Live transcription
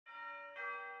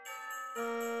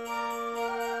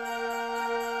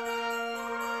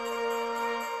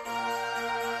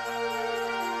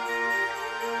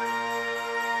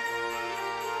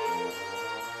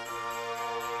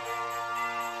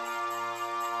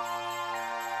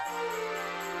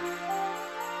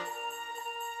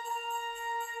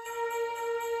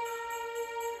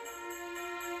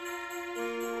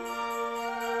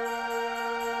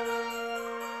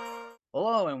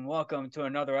Hello and welcome to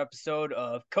another episode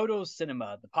of Codo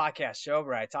Cinema, the podcast show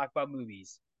where I talk about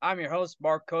movies. I'm your host,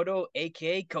 Mark Codo,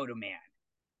 aka Codo Man.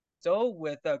 So,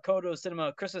 with Codo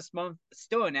Cinema Christmas month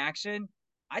still in action,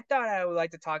 I thought I would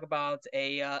like to talk about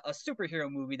a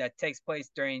superhero movie that takes place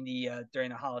during the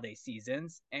holiday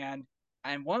seasons, and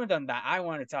one of them that I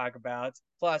want to talk about.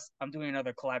 Plus, I'm doing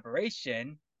another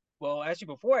collaboration. Well, actually,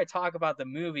 before I talk about the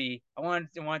movie, I want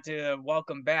to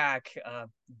welcome back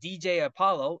DJ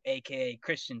Apollo, aka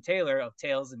Christian Taylor of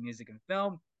Tales of Music and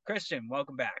Film. Christian,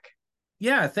 welcome back.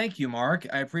 Yeah, thank you, Mark.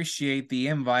 I appreciate the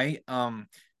invite.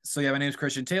 So yeah, my name is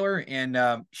Christian Taylor, and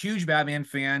huge Batman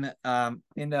fan. And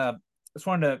just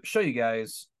wanted to show you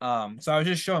guys. So I was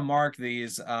just showing Mark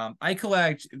these. I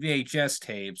collect VHS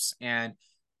tapes, and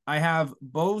I have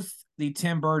both the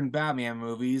Tim Burton Batman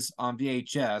movies on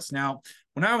VHS. Now,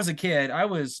 when I was a kid, I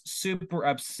was super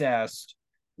obsessed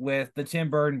with the Tim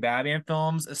Burton Batman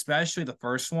films, especially the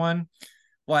first one.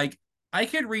 Like, I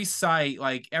could recite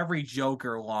like every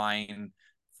Joker line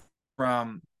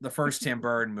from the first Tim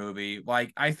Burton movie.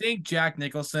 Like, I think Jack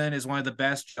Nicholson is one of the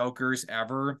best Jokers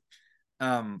ever.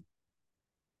 Um,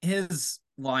 his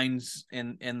lines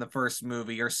in the first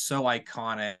movie are so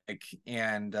iconic,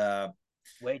 and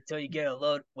Wait till you get a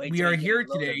load. Wait we till are you get here a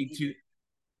load of today me. to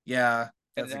yeah, And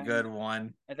that's a then, good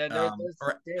one. and then there's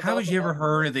Or there's haven't also you ever one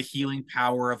heard more. of the healing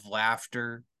power of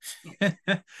laughter?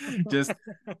 Just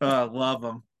love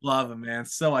them, man.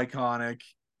 So iconic.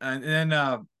 And then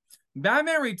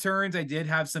Batman Returns, I did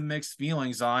have some mixed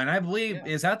feelings on. I believe, Yeah.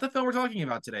 is that the film we're talking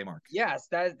about today, Mark? Yes,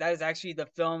 that is actually the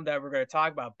film that we're going to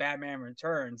talk about, Batman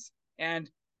Returns. And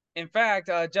in fact,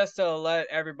 just to let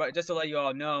you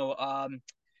all know,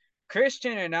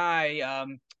 Christian and I,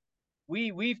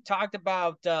 we've talked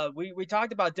about we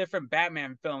talked about different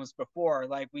Batman films before.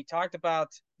 Like we talked about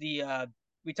the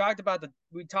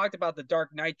Dark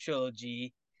Knight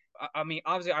trilogy. I mean,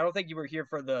 obviously, I don't think you were here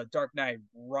for the Dark Knight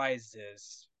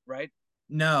Rises, right?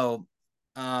 No,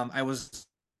 I was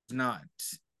not.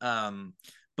 Um,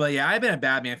 but yeah, I've been a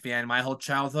Batman fan my whole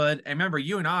childhood. I remember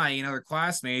you and I and other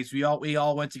classmates, we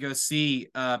all went to go see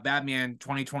Batman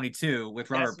 2022 with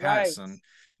That's Robert right. Pattinson.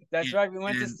 That's And, right. We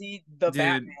went to and see the dude,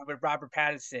 Batman with Robert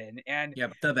Pattinson, and yeah,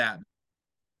 the Batman.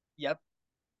 yep,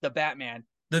 the Batman.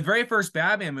 The very first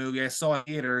Batman movie I saw in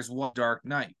theaters was Dark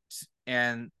Knight,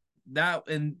 and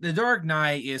the Dark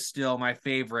Knight is still my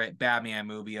favorite Batman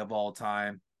movie of all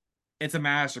time. It's a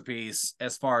masterpiece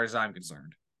as far as I'm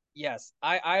concerned. Yes,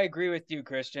 I agree with you,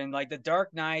 Christian. Like the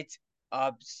Dark Knight,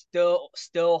 still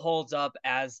holds up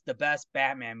as the best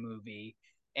Batman movie,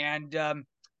 and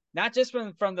not just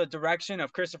from the direction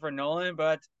of Christopher Nolan,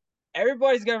 but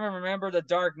everybody's gonna remember the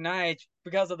Dark Knight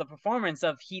because of the performance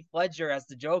of Heath Ledger as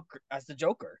the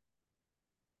Joker.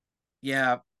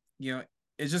 Yeah, you know,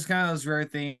 it's just kind of this very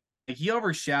thing. Like, he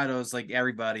overshadows like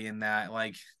everybody in that.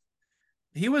 Like,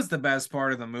 he was the best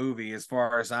part of the movie as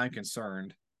far as I'm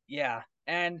concerned. Yeah,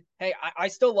 and hey, I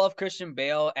still love Christian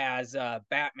Bale as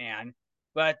Batman,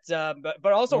 but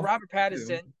also Well, Robert thank you.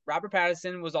 Pattinson. Robert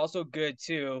Pattinson was also good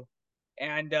too,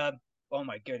 and oh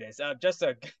my goodness, just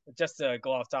to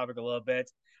go off topic a little bit,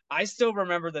 I still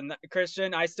remember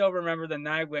Christian. I still remember the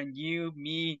night when you,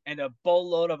 me, and a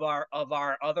boatload of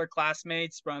our other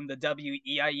classmates from the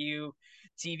WEIU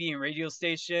TV and radio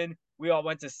station. We all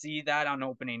went to see that on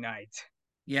opening night.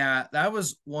 Yeah, that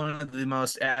was one of the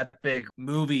most epic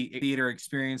movie theater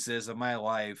experiences of my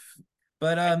life.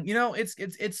 But I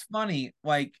it's funny.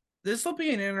 Like, this will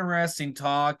be an interesting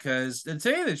talk because, to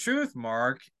tell you the truth,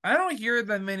 Mark, I don't hear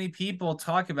that many people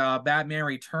talk about Batman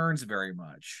Returns very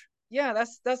much. Yeah,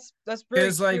 that's very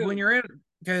Because like true.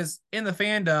 because in the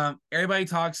fandom, everybody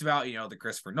talks about the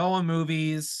Christopher Nolan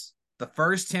movies, the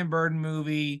first Tim Burton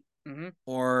movie, Hmm.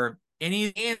 or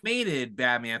any animated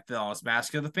Batman films,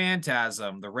 Mask of the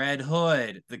Phantasm, The Red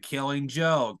Hood, The Killing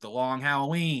Joke, The Long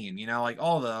Halloween, like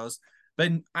all those.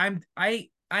 But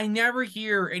I never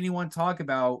hear anyone talk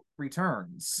about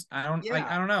Returns. I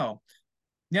Yeah, don't know. I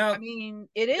Now, mean,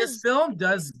 it this is. film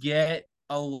does get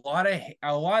a lot of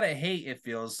hate, it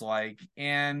feels like,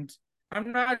 and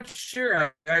I'm not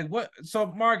sure what. So,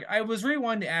 Mark, I was really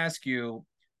wanting to ask you,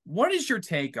 what is your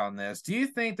take on this? Do you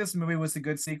think this movie was a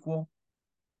good sequel?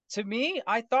 to me,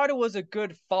 I thought it was a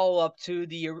good follow up to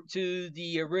the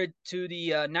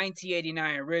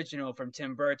 1989 original from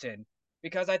Tim Burton,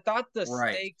 because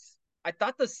Right. I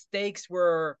thought the stakes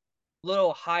were a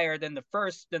little higher than the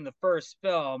first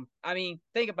film. I mean,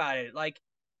 think about it. Like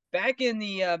back in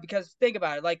the because think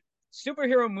about it, like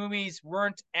superhero movies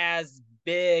weren't as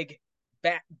big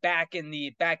back in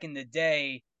the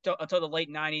day until the late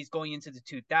 90s going into the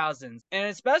 2000s, and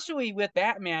especially with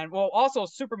Batman, well, also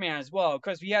Superman as well,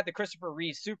 because we had the Christopher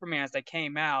Reeve Supermans that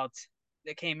came out,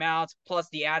 plus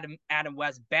the Adam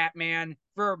West Batman.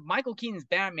 For Michael Keaton's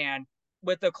Batman,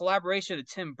 with the collaboration of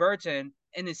Tim Burton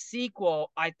in the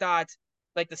sequel, I thought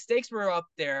like the stakes were up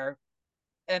there,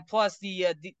 and plus the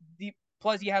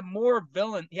plus you have more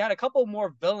villain. You had a couple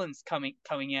more villains coming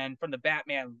in from the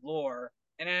Batman lore,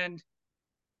 and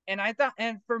and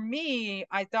for me,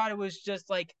 I thought it was just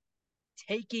like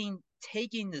taking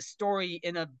the story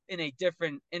in a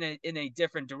different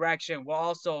direction,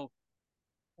 while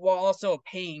also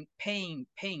paying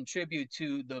tribute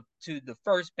to the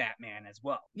first Batman as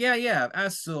well. Yeah, yeah,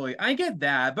 absolutely. I get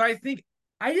that, but I think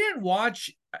I didn't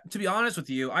watch, to be honest with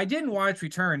you, I didn't watch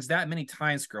Returns that many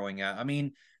times growing up. I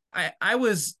mean, I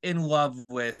was in love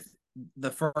with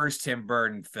the first Tim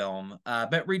Burton film,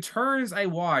 but Returns I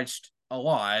watched a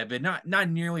lot, but not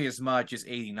nearly as much as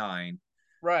 89.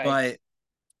 Right. But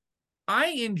I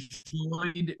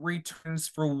enjoyed Returns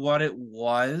for what it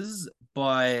was,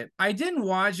 but I didn't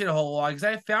watch it a whole lot because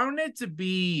I found it to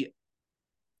be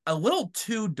a little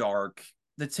too dark.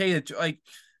 To tell you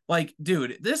like,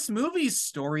 dude, this movie's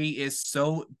story is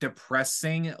so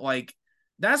depressing. Like,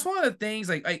 that's one of the things.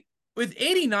 Like with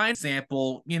 89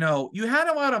 example, you had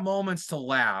a lot of moments to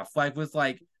laugh,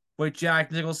 with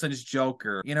Jack Nicholson's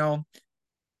Joker,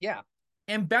 Yeah.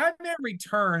 and Batman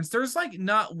Returns, there's like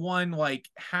not one like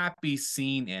happy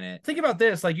scene in it. Think about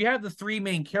this: like you have the three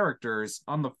main characters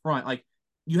on the front. Like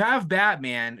you have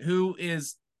Batman, who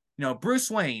is, Bruce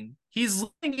Wayne. He's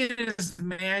living in his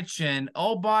mansion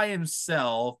all by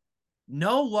himself,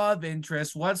 no love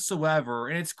interest whatsoever,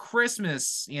 and it's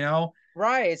Christmas.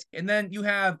 Right. And then you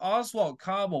have Oswald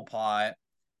Cobblepot,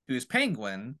 who's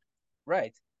Penguin,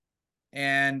 Right.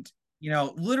 and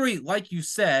literally, like you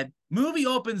said, movie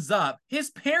opens up. His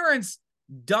parents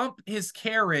dump his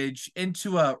carriage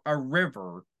into a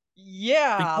river, be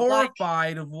Yeah. Like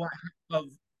horrified of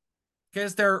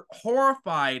because they're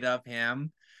horrified of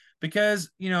him, because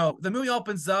the movie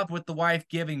opens up with the wife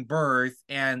giving birth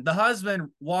and the husband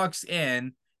walks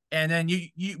in, and then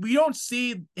we don't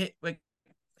see it. Like,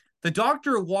 the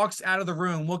doctor walks out of the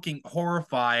room looking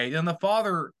horrified, and the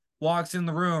father walks in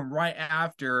the room right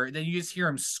after. Then you just hear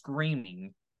him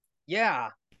screaming. yeah.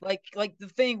 Like the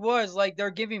thing was, like, they're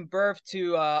giving birth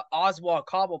to Oswald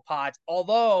Cobblepot,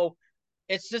 although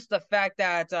it's just the fact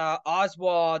that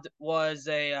Oswald was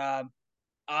uh,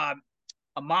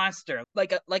 a monster,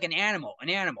 like an animal.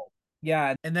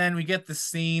 Yeah, and then we get the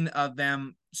scene of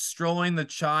them strolling the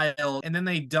child, and then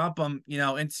they dump them,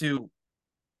 into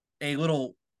a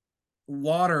little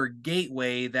water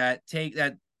gateway that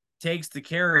takes the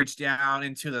carriage down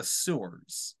into the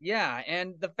sewers. Yeah,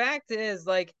 and the fact is,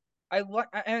 like,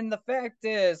 and the fact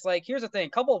is, like, here's the thing.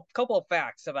 Couple of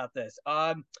facts about this.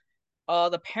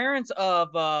 The parents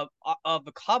of the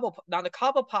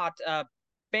Cobblepot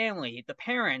family, the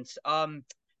parents,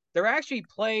 they're actually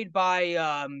played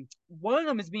by one of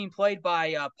them is being played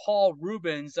by Paul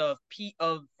Rubens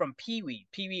from Pee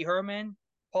Wee Herman.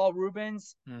 Paul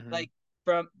Rubens, Mm-hmm. like,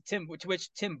 from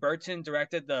which Tim Burton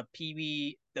directed the Pee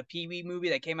Wee movie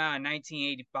that came out in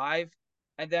 1985,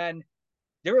 and then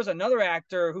there was another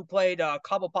actor who played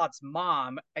Cobblepot's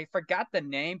mom. I forgot the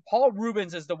name. Paul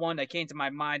Rubens is the one that came to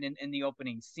my mind in the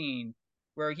opening scene,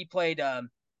 where he played Tara.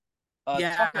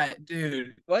 Yeah,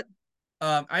 dude. What?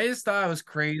 I just thought it was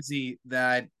crazy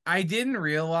that I didn't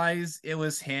realize it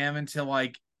was him until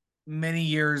like many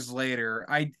years later.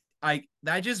 I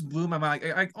that just blew my mind.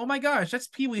 Like, oh my gosh, that's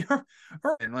Pee Wee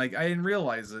Herman. Like, I didn't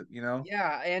realize it.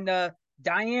 Yeah, and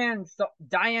Diane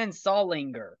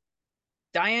Solinger.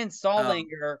 Diane Um,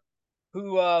 Solinger,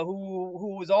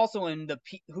 who was also in the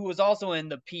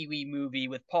Pee Wee movie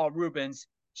with Paul Rubens.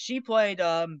 She played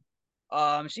the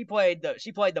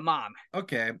mom.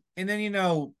 okay. And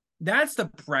then that's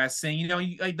depressing.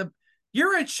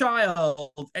 You're a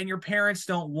child and your parents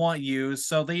don't want you,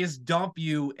 so they just dump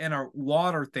you in a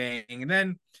water thing. And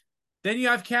then you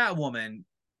have Catwoman,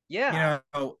 you Yeah,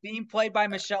 know, being played by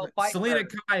Michelle Selena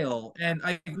Pfeiffer. Kyle, and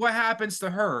like, what happens to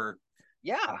her?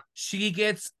 Yeah, She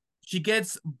gets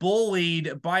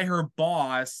bullied by her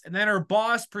boss, and then her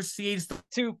boss proceeds to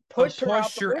to push her out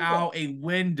push the her window. out a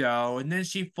window, and then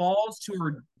she falls to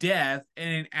her death in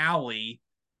an alley.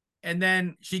 and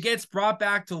then she gets brought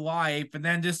back to life, and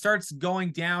then just starts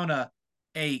going down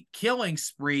a killing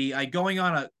spree, like going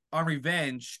on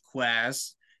revenge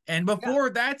quest. And Yeah, before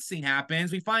that scene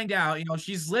happens, we find out,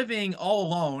 she's living all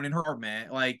alone in her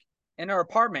apartment. Like, in her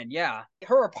apartment. Yeah,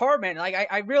 her apartment.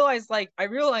 I realized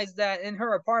that in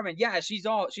her apartment, yeah, she's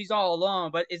all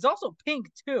alone, but it's also pink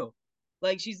too.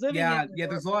 Like she's living in yeah, yeah,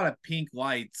 her there's a lot apartment. of pink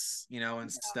lights, and Yeah,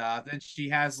 stuff. And she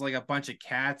has like a bunch of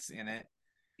cats in it.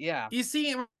 yeah, You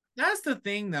see, that's the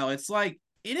thing though. It's like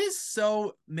it is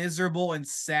so miserable and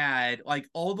sad, like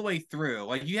all the way through.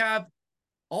 Like you have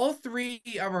all three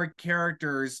of our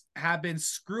characters have been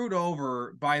screwed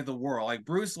over by the world. Like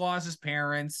Bruce lost his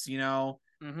parents,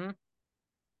 mm-hmm.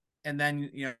 and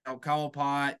then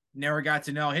Cobblepot never got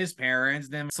to know his parents.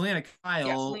 Then Selena Yeah,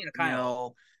 Kyle, Selena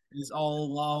Kyle. is all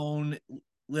alone,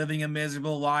 living a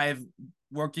miserable life,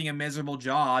 working a miserable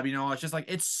job. It's just like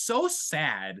it's so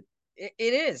sad. It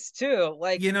is too.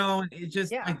 Like, It's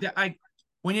just yeah, like that.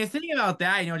 When you think about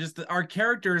that, just our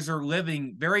characters are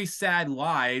living very sad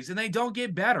lives, and they don't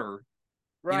get better.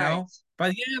 right. By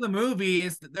the end of the movie,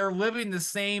 they're living the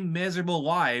same miserable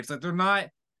lives. Like they're not,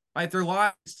 like their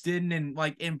lives didn't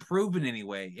like improve in any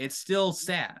way. It's still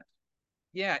sad.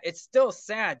 Yeah, it's still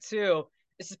sad too,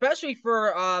 especially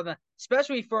for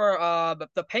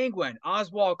the Penguin,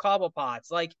 Oswald Cobblepot.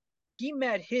 Like he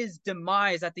met his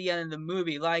demise at the end of the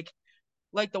movie. Like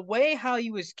the way how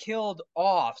he was killed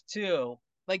off too.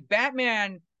 Like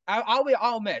Batman, I'll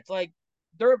admit, like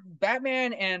their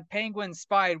Batman and Penguin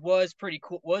Spide was pretty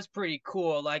cool. Was pretty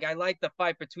cool. Like I like the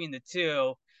fight between the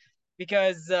two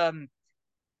because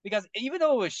even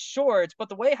though it was short, but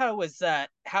the way how it was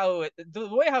the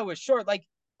way how it was short, like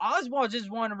Oswald just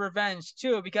wanted revenge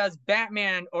too because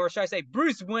Batman, or should I say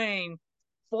Bruce Wayne,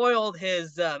 foiled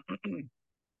his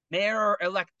mayor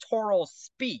electoral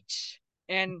speech,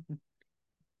 and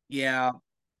Yeah.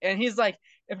 he's like,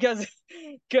 because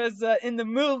in the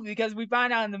movie, because we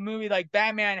find out in the movie, like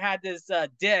Batman had this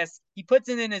disc, he puts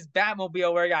it in his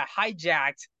Batmobile where he got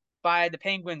hijacked by the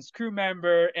Penguin's crew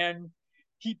member, and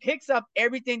he picks up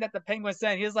everything that the Penguin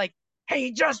said. He was like,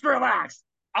 "Hey, just relax.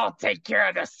 I'll take care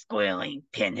of the squealing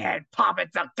pinhead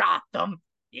puppets of Gotham.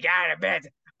 You gotta admit,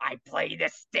 I play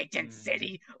this stinking Mhm.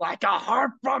 city like a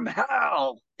harp from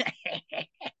hell."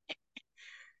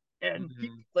 And he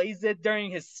Mhm. plays it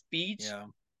during his speech. Yeah.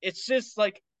 It's just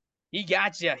like he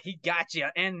got you.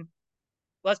 And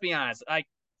let's be honest, like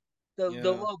Yeah.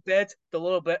 the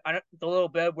little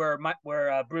bit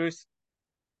where Bruce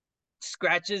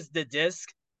scratches the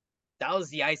disc, that was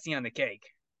the icing on the cake.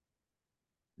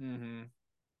 Hmm.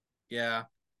 Yeah.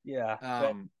 Yeah, but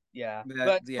Um. yeah,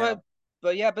 That. Yeah.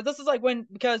 but yeah, but this is like when,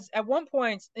 because at one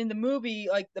point in the movie,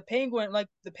 like the penguin,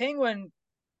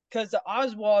 because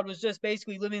Oswald was just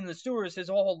basically living in the sewers his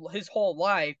whole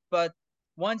life. But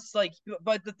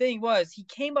the thing was, he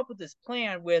came up with this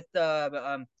plan with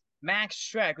Max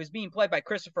Schreck, who's being played by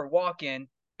Christopher Walken,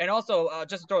 and also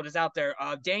just to throw this out there,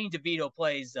 Danny DeVito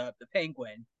plays the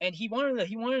Penguin, and he wanted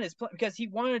his plan because he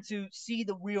wanted to see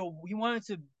the real, he wanted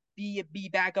to be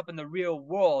back up in the real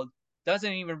world.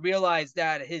 Doesn't even realize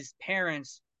that his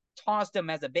parents tossed him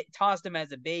as a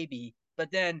baby,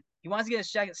 but then he wants to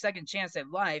get a second chance at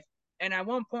life. And at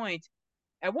one point,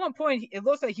 it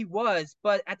looks like he was,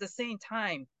 but at the same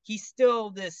time, he's still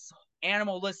this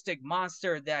animalistic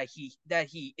monster that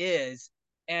he is,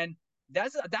 and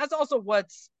that's also what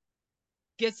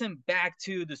gets him back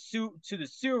to the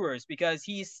sewers, because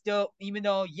he's still, even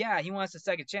though, yeah, he wants a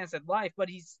second chance at life, but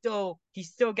he's still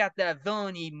got that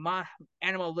villainy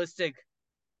animalistic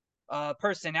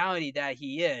personality that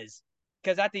he is.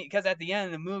 Because at the end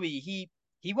of the movie, he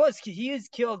was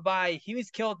killed by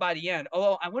the end.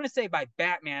 Although I want to say by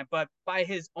Batman, but by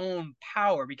his own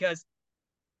power, because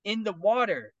in the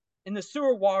water, in the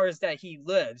sewer waters that he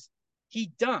lives,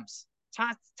 he dumps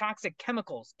toxic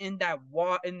chemicals in that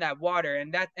water,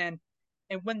 and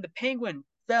when the penguin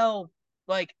fell,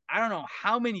 like I don't know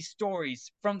how many stories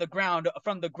from the ground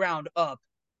up,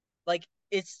 like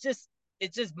it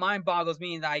just mind boggles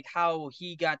me, like how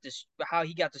he got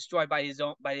destroyed by his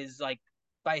own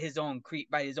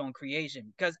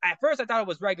creation. Because at first I thought it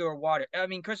was regular water. I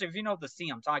mean, Christian, if you know the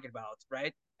scene I'm talking about,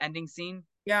 right? Ending scene.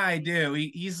 Yeah, I do.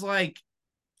 He's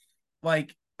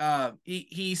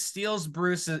he steals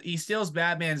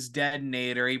Batman's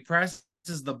detonator. He presses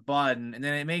the button, and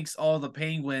then it makes all the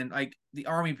penguin, like the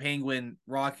army penguin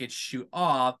rockets, shoot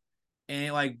off, and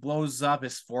it like blows up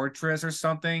his fortress or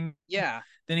something. Yeah,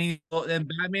 Then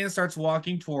Batman starts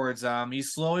walking towards him. He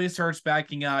slowly starts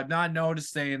backing up, not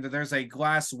noticing that there's a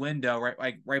glass window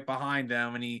right behind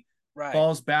him, and he right.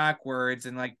 falls backwards,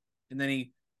 and then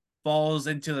he falls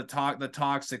into the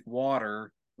toxic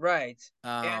water. Right.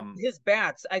 And Um, his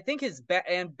bats, I think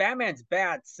and Batman's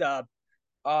bats,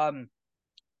 um,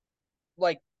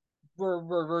 like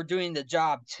were doing the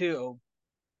job too.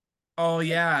 oh Like,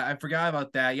 yeah, I forgot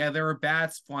about that. Yeah, there were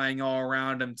bats flying all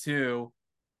around him too,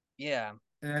 yeah.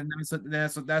 and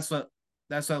that's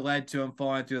what led to him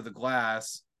falling through the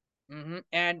glass.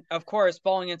 And of course,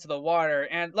 falling into the water.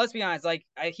 And let's be honest, like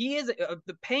he is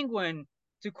the Penguin.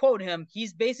 To quote him,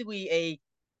 he's basically a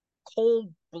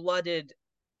cold-blooded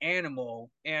animal,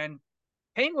 and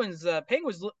penguins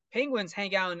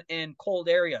hang out in cold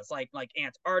areas like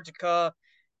Antarctica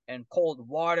and cold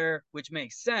water, which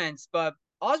makes sense. But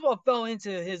Oswald fell into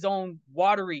his own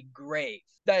watery grave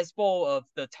that is full of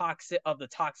the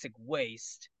toxic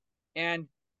waste. And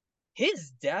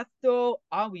his death, though,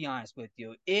 I'll be honest with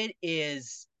you, it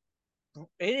is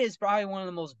probably one of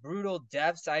the most brutal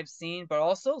deaths I've seen, but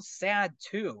also sad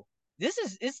too.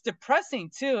 It's depressing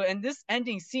too, and this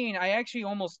ending scene, I actually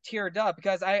almost teared up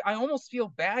because I almost feel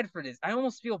bad for this. I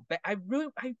almost feel bad. I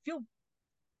want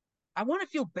to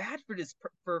feel bad for this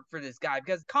guy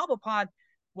because Cobblepot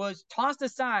was tossed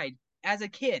aside as a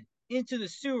kid into the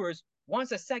sewers,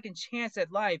 wants a second chance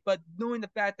at life, but knowing the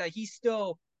fact that he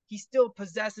still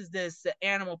possesses this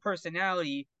animal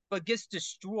personality, but gets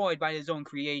destroyed by his own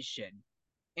creation.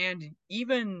 And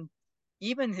even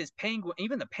his penguin,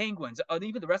 even the penguins,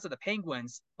 even the rest of the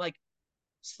penguins, like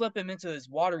slip him into his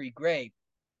watery grave.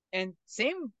 And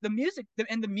same the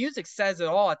music says it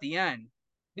all at the end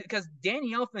because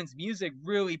Danny Elfman's music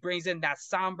really brings in that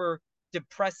somber,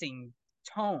 depressing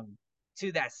tone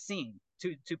to that scene,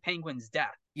 to Penguin's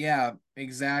death. Yeah,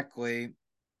 exactly.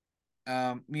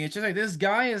 I mean, it's just like this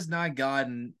guy has not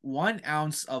gotten 1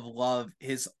 ounce of love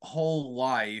his whole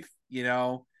life,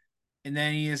 and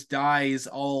then he just dies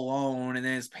all alone, and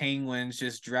then his penguins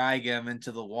just drag him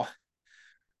into the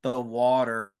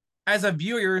water. As a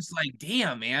viewer, it's like,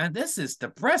 damn, man, this is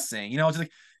depressing. It's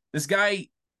like this guy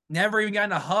never even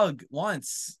gotten a hug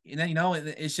once, and then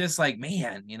it's just like,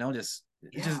 man, just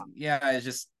it's Yeah, just yeah,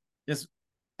 it's just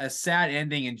a sad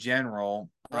ending in general.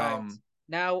 right.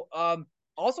 Now,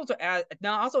 also to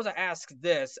ask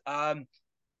this,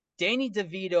 Danny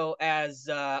DeVito as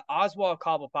Oswald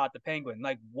Cobblepot the Penguin.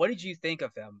 Like, what did you think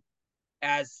of him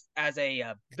as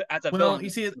a Well, villain? you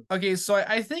see, okay, so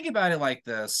I think about it like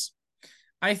this.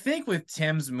 I think with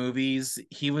Tim's movies,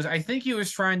 I think he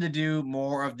was trying to do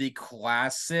more of the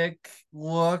classic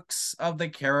looks of the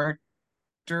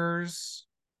characters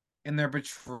in their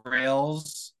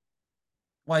portrayals.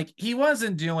 Like he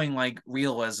wasn't doing like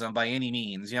realism by any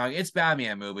means. It's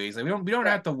Batman movies. Like we don't Right.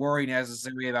 have to worry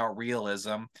necessarily about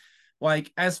realism.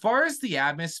 Like as far as the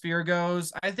atmosphere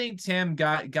goes, I think Tim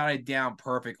got it down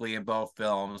perfectly in both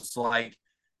films. Like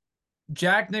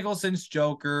Jack Nicholson's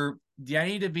Joker,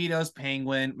 Danny DeVito's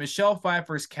Penguin, Michelle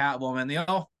Pfeiffer's Catwoman, they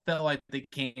all felt like they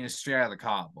came straight out of the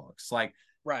comic books. Like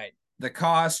Right. the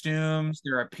costumes,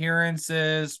 their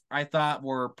appearances, I thought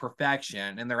were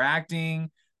perfection. And their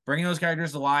acting, bringing those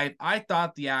characters to life, I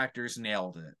thought the actors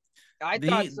nailed it. I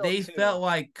thought so They too. felt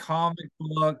like comic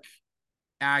book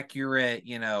accurate,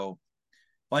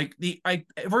 like the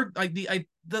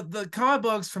comic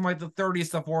books from like the 30s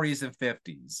to 40s and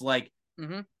 50s. Like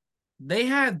Hmm. they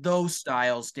had those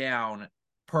styles down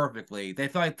perfectly. They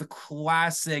felt like the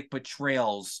classic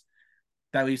portrayals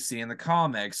that we see in the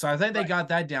comics. So I think they Right. got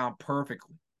that down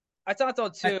perfectly. I thought so I,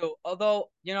 too. Although,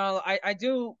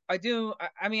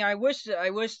 I mean, I wish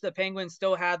the Penguin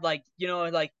still had like,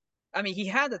 I mean, he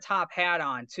had the top hat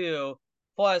on too.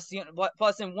 Plus,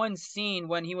 plus in one scene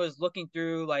when he was looking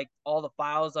through like all the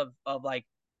files of like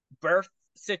birth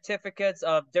certificates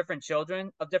of different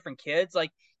children, of different kids,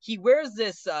 like he wears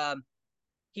this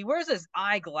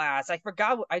eyeglass. I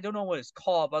don't know what it's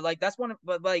called, but like that's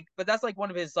like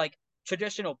one of his like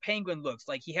traditional penguin looks.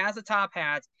 Like he has a top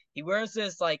hat. He wears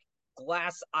this like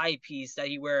glass eyepiece that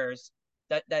he wears.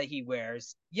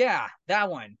 Yeah, that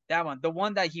one, the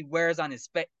one that he wears on his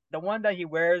face. The one that he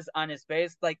wears on his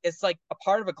face, like it's like a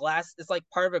part of a glass. It's like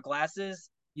part of a glasses.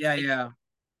 yeah, I yeah,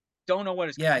 don't know what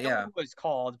it's yeah, I don't know yeah. what it's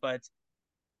called, but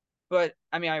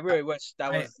I mean, I really wish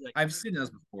that I was like, I've seen those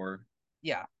before.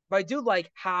 yeah, but I do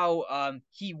like how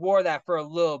he wore that for a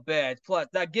little bit. Plus,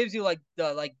 that gives you like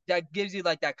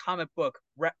that comic book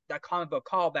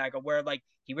callback of where like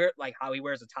he wear like how he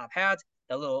wears a top hat,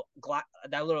 that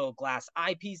little glass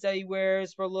eyepiece that he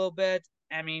wears for a little bit.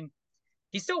 I mean,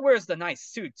 he still wears the nice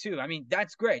suit too. I mean,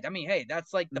 that's great. I mean, hey,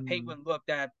 that's like the Mhm. penguin look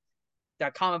that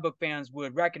comic book fans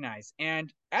would recognize.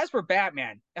 And as for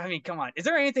Batman, I mean, come on, is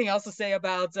there anything else to say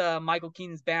about Michael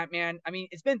Keaton's Batman? I mean,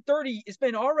 it's been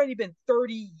already been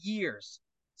 30 years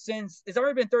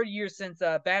been 30 years since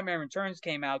Batman Returns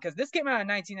came out, because this came out in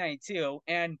 1992,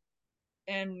 and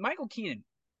Michael Keaton,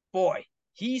 boy,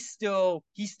 he still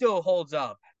holds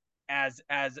up as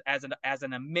an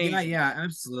Yeah, amazing yeah, Batman.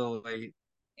 absolutely.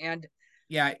 And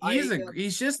Yeah, I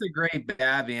he's just a great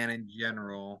Batman in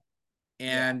general.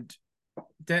 yeah, And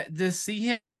to see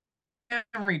him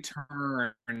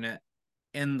return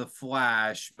in the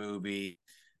Flash movie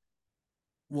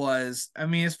was, I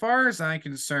mean, as far as I'm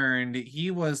concerned,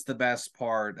 he was the best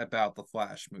part about the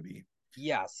Flash movie.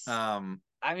 yes, Um,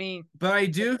 I mean, but I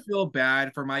do feel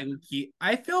bad for Michael Keaton.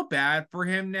 I feel bad for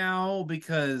him now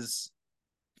because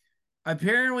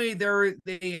apparently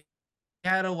they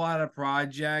had a lot of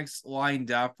projects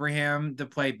lined up for him to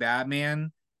play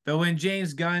Batman. But when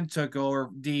James Gunn took over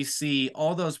DC,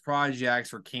 all those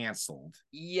projects were canceled.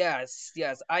 yes,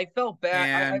 yes, I felt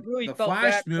bad. I And really the felt bad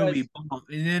Flash because movie,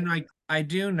 and then like I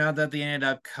do know that they ended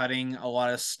up cutting a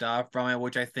lot of stuff from it,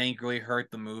 which I think really hurt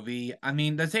the movie. I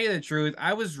mean, to tell you the truth,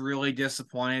 I was really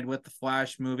disappointed with the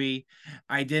Flash movie.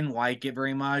 I didn't like it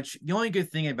very much. The only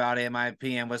good thing about it, in my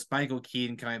opinion, was Michael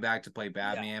Keaton coming back to play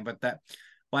yeah, Batman. But that,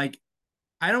 like,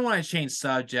 I don't want to change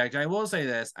subject. I will say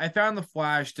this. I found The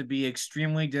Flash to be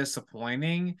extremely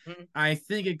disappointing. mhm, I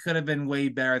think it could have been way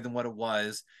better than what it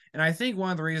was. And I think one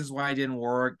of the reasons why it didn't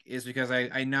work is because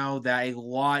I know that a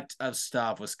lot of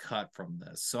stuff was cut from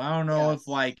this. So yes,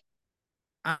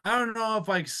 I don't know if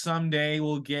like someday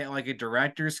we'll get like a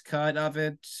director's cut of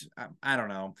it. I don't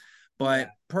know. yeah. But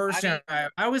I mean, personally,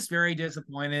 I was very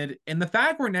disappointed. And the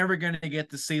fact we're never going to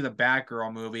get to see the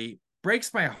Batgirl movie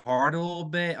breaks my heart a little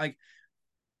bit. Like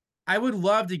I would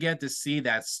love to get to see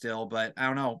that still, but I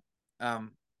don't know.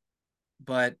 Um,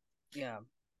 but yeah,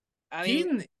 I mean,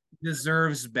 Keaton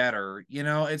deserves better.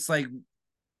 It's like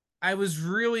I was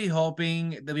really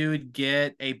hoping that we would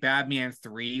get a Batman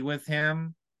 3 with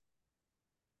him.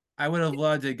 I would have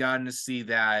loved to have gotten to see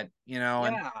that,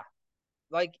 and yeah,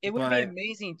 like it would be but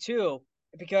amazing too,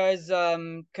 because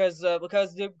the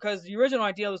original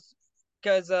idea was,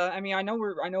 because I mean, I know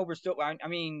we're still, I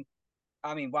mean,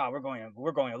 wow, we're going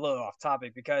a little off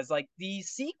topic, because like the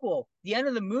sequel, the end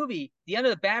of the movie, the end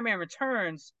of the Batman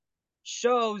Returns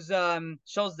shows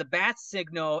the bat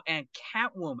signal and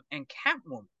Catwoman,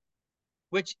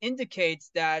 which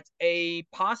indicates that a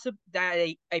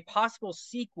possible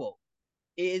sequel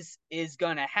is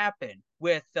gonna happen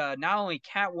with not only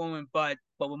Catwoman, but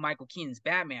with Michael Keaton's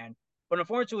Batman. But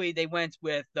unfortunately, they went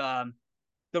with the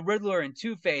Riddler and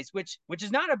Two Face, which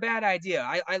is not a bad idea.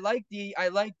 I like the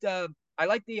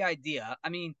idea. I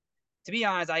mean, to be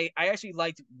honest, I actually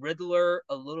liked Riddler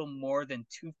a little more than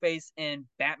Two Face in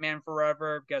Batman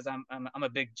Forever, because I'm a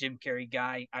big Jim Carrey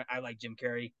guy. I like Jim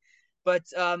Carrey, but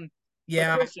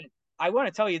yeah. Christian, I want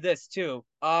to tell you this too.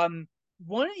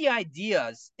 One of the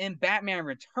ideas in Batman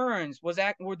Returns was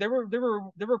they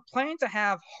were planning to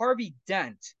have Harvey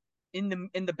Dent in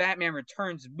the Batman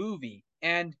Returns movie,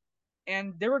 and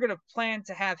they were going to plan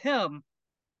to have him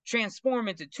transform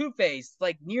into Two Face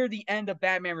like near the end of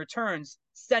Batman Returns,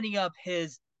 setting up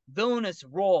his villainous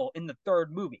role in the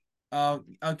third movie. Oh,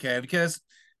 okay. Because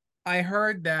I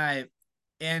heard that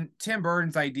in Tim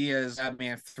Burton's ideas,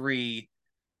 Batman 3,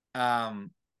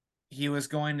 um, he was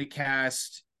going to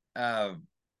cast uh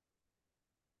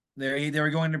they were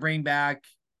going to bring back,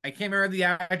 I can't remember the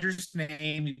actor's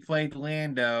name. He played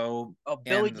Lando Oh,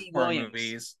 Billy in the D. four Williams.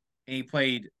 movies. And he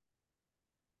played,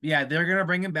 yeah, they're gonna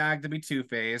bring him back to be Two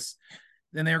Face.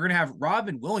 Then they're gonna have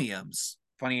Robin Williams,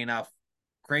 funny enough,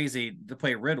 crazy, to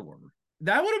play Riddler.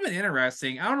 That would have been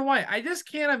interesting. I don't know why. I just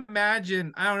can't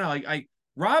imagine. I don't know, like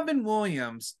Robin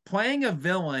Williams playing a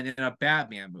villain in a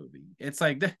Batman movie. It's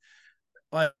like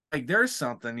there's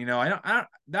something. I don't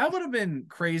that would have been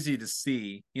crazy to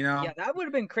see. Yeah, that would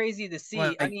have been crazy to see.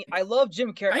 I Like mean, I love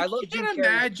Jim Carrey. I I love Jim can't Carrey.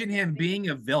 imagine him being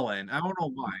a villain. I don't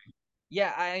know why.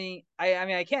 Yeah, I mean,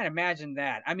 I can't imagine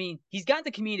that. I mean, he's got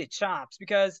the comedic chops,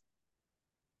 because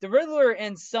the Riddler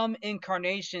in some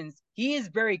incarnations, he is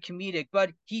very comedic,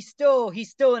 but he's still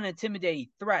an intimidating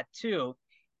threat too.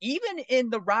 Even in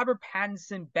the Robert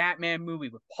Pattinson Batman movie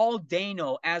with Paul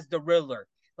Dano as the Riddler,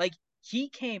 like he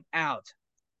came out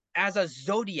as a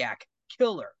Zodiac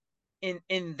killer in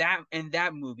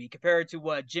that movie, compared to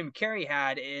what Jim Carrey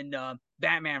had in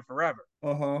Batman Forever.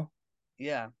 Uh-huh.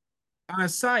 Yeah. On a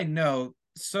side note,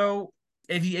 so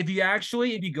if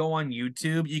you go on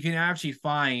YouTube, you can actually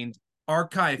find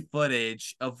archive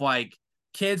footage of like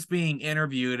kids being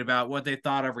interviewed about what they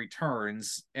thought of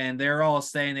Returns, and they're all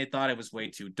saying they thought it was way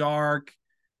too dark,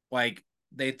 like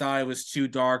they thought it was too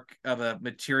dark of a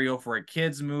material for a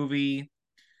kids movie.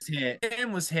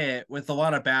 Tim was hit with a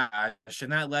lot of bash,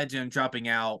 and that led to him dropping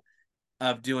out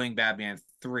of doing Batman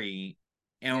 3.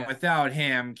 And Yeah. without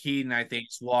him, Keaton, I think,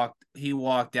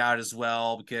 walked out as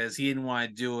well because he didn't want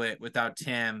to do it without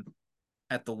Tim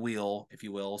at the wheel, if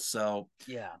you will. So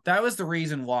Yeah. that was the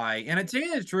reason why. And to tell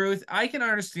you the truth, I can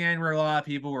understand where a lot of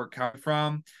people were coming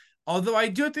from. Although I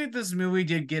do think this movie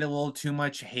did get a little too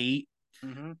much hate.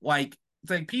 Mm-hmm. Like, it's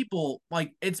like people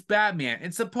like it's Batman.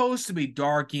 It's supposed to be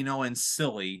dark, and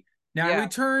silly. Now, Yeah.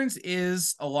 Returns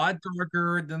is a lot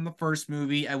darker than the first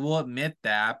movie. I will admit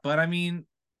that, but I mean,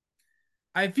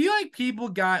 I feel like people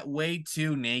got way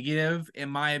too negative, in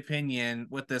my opinion,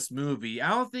 with this movie. I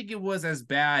don't think it was as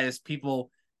bad as people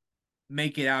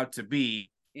make it out to be.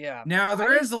 Yeah. Now, I there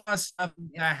didn't. is a lot of stuff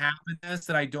Yeah. that happened in this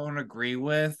that I don't agree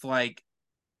with. Like,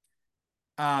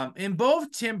 in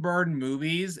both Tim Burton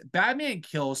movies, Batman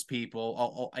kills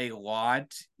people a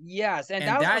lot, Yes, and that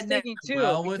and was what I was that net thinking too,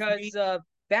 well with me. because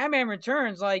Batman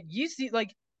Returns, like you see,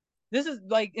 like this is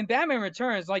like in Batman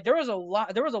Returns, like there was a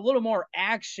little more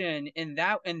action in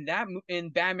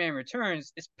Batman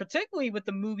Returns. It's particularly with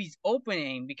the movie's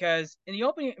opening, because in the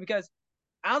opening, because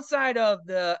outside of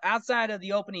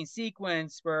the opening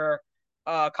sequence where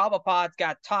Cobblepot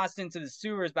got tossed into the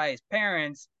sewers by his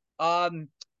parents, um,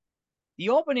 the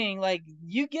opening, like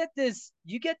you get this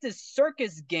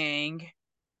circus gang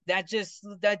that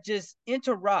just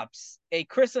interrupts a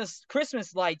Christmas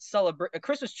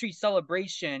tree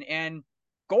celebration, and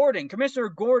Commissioner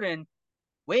Gordon,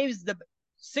 waves the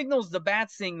signals the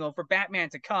bat signal for Batman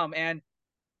to come. And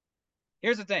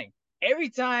here's the thing: every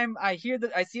time I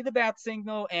see the bat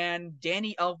signal and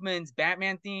Danny Elfman's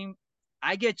Batman theme,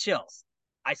 I get chills.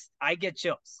 I get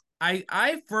chills.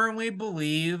 I firmly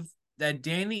believe that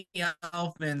Danny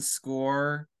Elfman's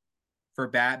score for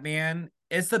Batman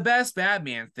is the best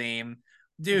Batman theme.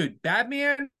 Mm-hmm. Dude,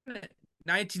 Batman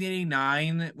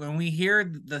 1989, when we hear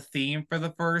the theme for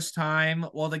the first time,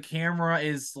 while the camera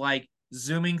is like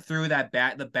zooming through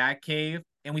the bat cave,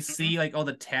 and we Mm-hmm. see like all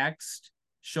the text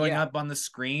showing Yeah, up on the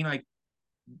screen, like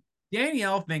Danny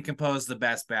Elfman composed the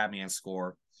best Batman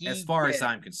score, as he far as did.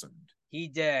 I'm concerned. He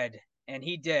did, and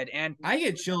he did, and I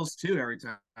get chills too every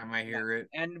time I yeah. hear it.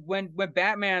 And when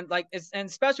Batman, like, and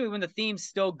especially when the theme's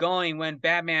still going, when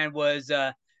Batman was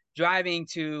driving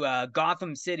to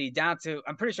Gotham City, down to,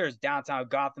 I'm pretty sure it's downtown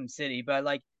Gotham City, but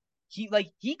he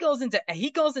goes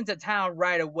into town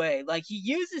right away. Like, he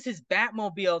uses his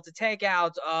Batmobile to take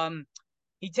out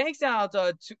he takes out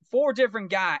four different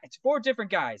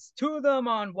guys, two of them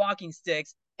on walking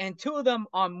sticks and two of them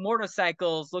on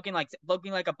motorcycles, looking like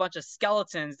a bunch of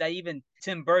skeletons. That even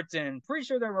Tim Burton, pretty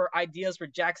sure there were ideas for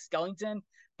Jack Skellington,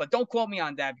 but don't quote me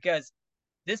on that, because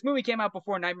this movie came out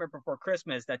before Nightmare Before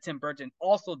Christmas that Tim Burton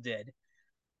also did.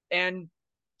 And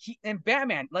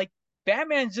Batman, like,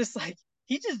 Batman just like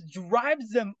he just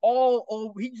drives them all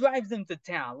over. He drives them to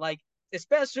town, like,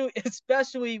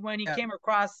 especially when he Yeah, came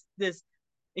across this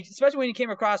especially when he came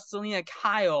across Selena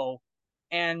Kyle,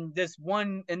 and this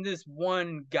one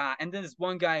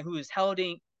guy who is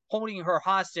holding her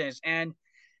hostage, and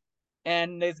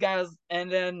this guy's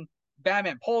and then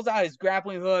Batman pulls out his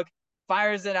grappling hook,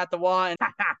 fires it at the wall, and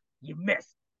you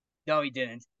missed. No, he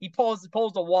didn't. He pulls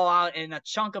the wall out, and a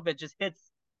chunk of it just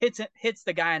hits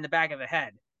the guy in the back of the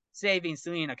head, saving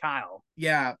Selena Kyle.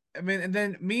 yeah. I mean, and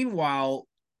then meanwhile,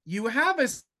 you have a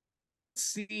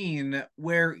scene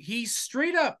where he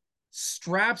straight up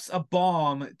straps a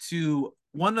bomb to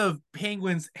one of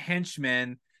Penguin's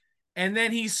henchmen, and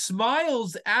then he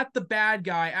smiles at the bad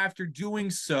guy after doing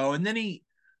so, and then he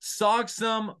socks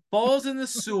him, falls in the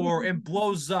sewer, and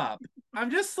blows up.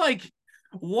 I'm just like,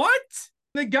 what?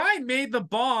 The guy made the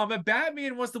bomb, and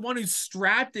Batman was the one who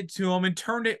strapped it to him and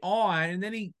turned it on, and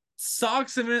then he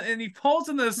socks him and he falls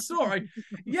in the sewer. Like,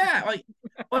 yeah,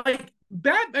 like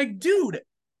dude,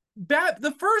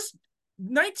 the first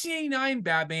 1989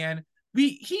 Batman,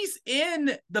 he's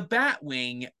in the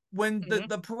Batwing when the Mm-hmm.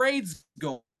 the parade's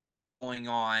going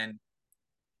on,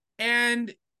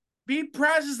 and he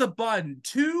presses the button.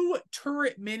 Two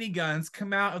turret miniguns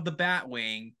come out of the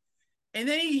Batwing, and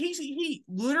then he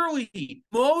literally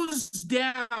mows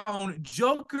down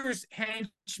Joker's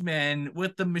henchmen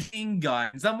with the machine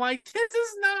guns. I'm like, this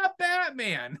is not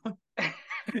Batman,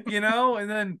 And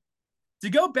then to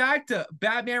go back to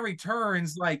Batman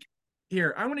Returns, like,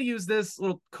 here, I'm going to use this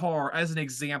little car as an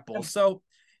example. So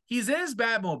he's in his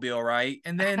Batmobile, right?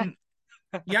 And then,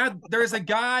 yeah, there's a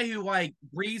guy who, like,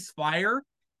 breathes fire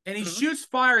and he Mm-hmm. shoots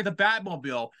fire at the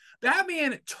Batmobile.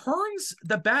 Batman turns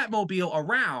the Batmobile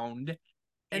around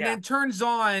and Yeah. then turns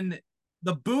on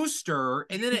the booster,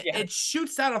 and then it Yes.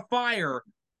 shoots out a fire.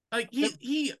 Like, The,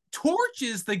 he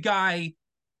torches the guy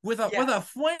with a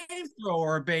yes.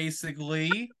 flamethrower,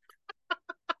 basically.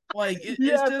 it's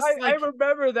Yes, just I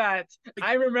remember that. like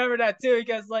I remember that too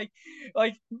because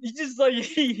he just like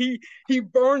he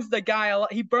burns the guy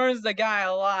he burns the guy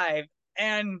alive,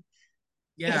 and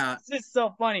it's yeah, just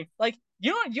so funny. Like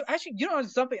you know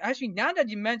something actually now that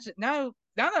you mention now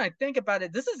that I think about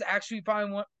it, this is actually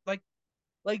probably one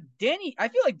like Danny. I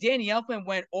feel like Danny Elfman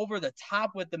went over the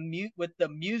top with the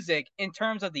music in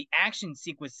terms of the action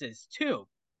sequences too,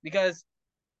 because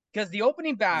the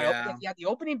opening battle, yeah, yes, you had the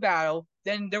opening battle,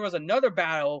 then there was another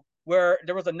battle where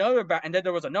there was another battle, and then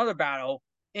there was another battle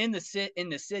in the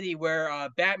city where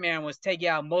Batman was taking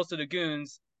out most of the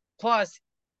goons. Plus,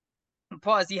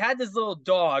 he had this little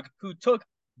dog who took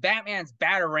Batman's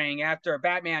batarang after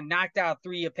Batman knocked out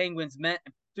three of Penguin's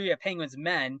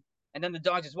men, and then the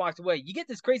dog just walked away. You get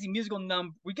this crazy musical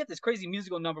number. We get this crazy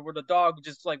musical number where the dog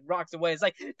just like rocks away. It's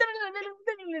like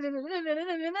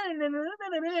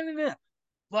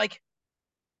like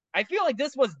I feel like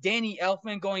this was Danny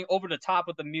Elfman going over the top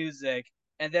with the music,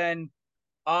 and then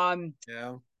um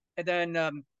yeah. and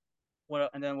then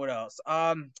what else?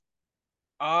 Um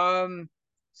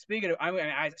speaking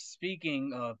of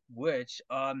speaking of which,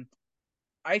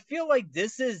 I feel like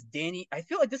this is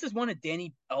one of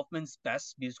Danny Elfman's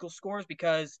best musical scores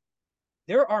because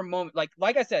there are moments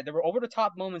like I said, there were over the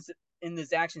top moments in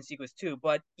this action sequence too,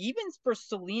 but even for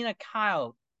Selena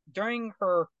Kyle during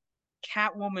her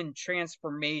Catwoman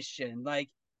transformation. Like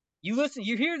you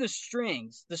hear the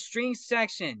string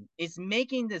section is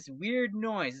making this weird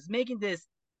noise. It's making this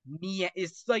meow.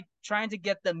 It's like trying to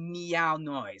get the meow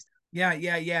noise. Yeah.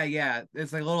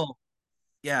 It's like a little,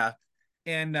 yeah.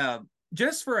 And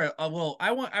just for a little,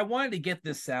 I wanted to get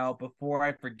this out before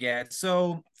I forget.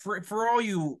 So for all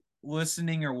you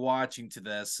listening or watching to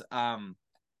this,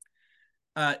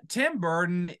 Tim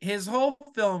Burton, his whole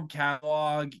film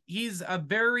catalog, he's a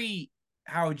very,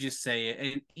 how would you say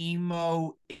it, an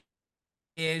emo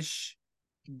ish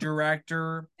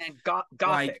director. And Like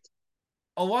gothic.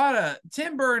 a lot of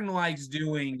Tim Burton likes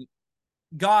doing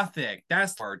gothic.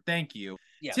 That's the word. Thank you.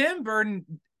 Yes. Tim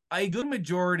Burton, a good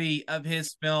majority of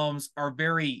his films are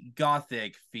very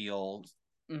gothic feels,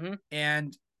 Mm-hmm.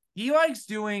 and he likes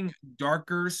doing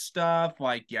darker stuff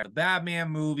like the Batman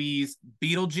movies,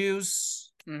 Beetlejuice,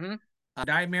 Mm-hmm.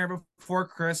 Nightmare Before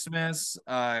Christmas,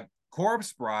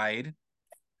 Corpse Bride,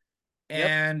 Yep.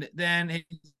 and then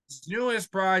his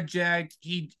newest project,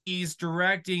 he's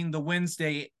directing the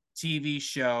Wednesday TV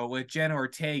show with Jenna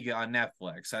Ortega on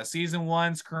Netflix. Season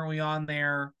one's currently on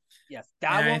there, Yes. and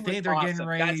That I one was think they're getting awesome.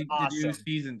 That's ready to do awesome.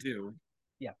 season two.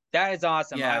 Yeah. That is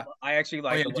awesome. Yeah. I actually Oh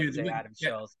like yeah, the dude. Wednesday Adams Yeah.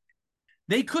 shows.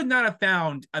 They could not have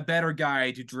found a better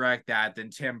guy to direct that than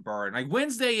Tim Burton. Like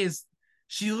Wednesday is,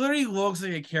 she literally looks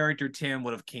like a character Tim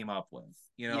would have came up with.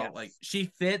 You know, like Yes. she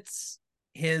fits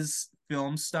his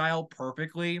film style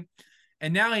perfectly.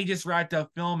 And now he just wrapped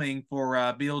up filming for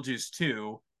Beetlejuice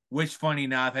 2, which, funny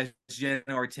enough, has Jenna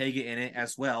Ortega in it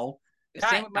as well. Same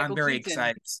That with I'm Michael very Keaton.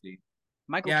 excited to see.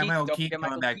 Michael Yeah, Keaton. Michael Don't Keaton forget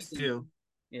coming Michael back Keaton. too.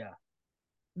 Yeah.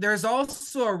 There's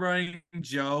also a running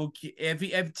joke.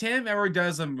 If Tim ever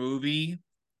does a movie,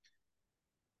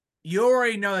 you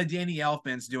already know that Danny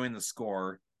Elfman's doing the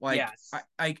score. Yes.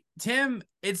 Tim,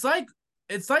 it's like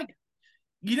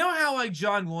you know how like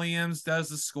John Williams does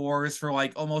the scores for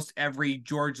like almost every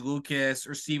George Lucas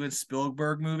or Steven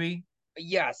Spielberg movie.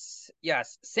 Yes,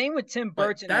 yes. Same with Tim Like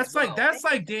Burton as well. that's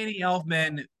like Danny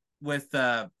Elfman with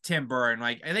Tim Burton.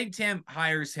 Like I think Tim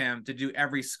hires him to do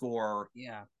every score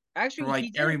Yeah. for Actually, like he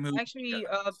did every movie. actually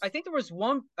I think there was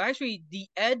one actually the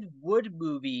Ed Wood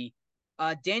movie.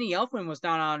 Danny Elfman was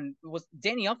not on was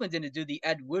Danny Elfman didn't do the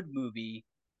Ed Wood movie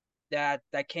that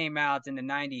came out in the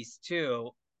 90s too.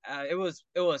 It was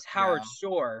Yeah. Howard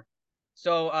Shore.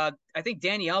 So I think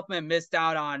Danny Elfman missed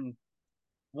out on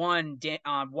one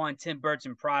Tim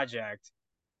Burton project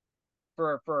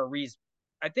for a reason.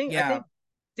 I Yeah.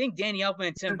 think Danny Elfman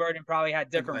and Tim Burton probably had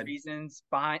Go different ahead. reasons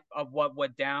behind of what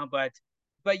went down, but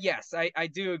yes, I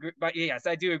do agree. But yes,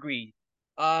 I do agree.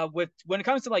 With when it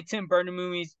comes to like Tim Burton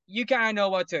movies, you kind of know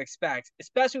what to expect,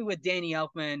 especially with Danny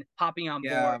Elfman hopping on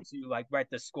board Yeah. to like write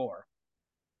the score.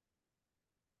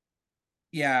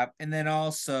 Yeah. And then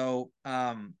also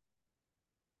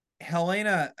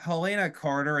Helena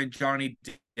Carter and Johnny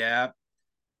Depp.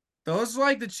 Those are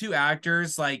like the two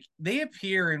actors, like they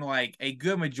appear in like a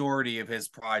good majority of his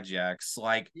projects.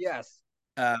 Like Yes,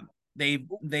 uh they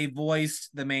voiced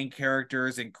the main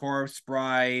characters in Corpse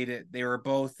Bride. They were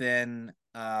both in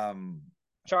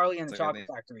Charlie and the like Chocolate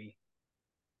Factory.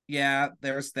 yeah,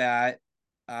 there's that.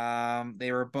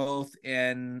 They were both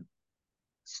in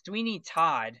Sweeney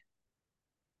Todd.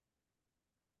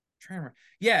 Trying to remember.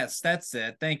 Yes, that's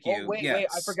it. Thank Oh you. wait, I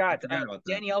Yes, I forgot. forgot about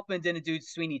that. Danny Elfman didn't do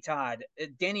Sweeney Todd.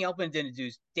 Danny Elfman didn't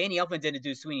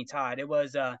do Sweeney Todd. It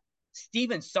was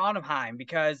Stephen Sondheim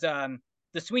because the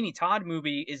Sweeney Todd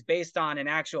movie is based on an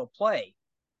actual play,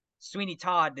 Sweeney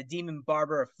Todd, the Demon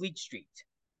Barber of Fleet Street.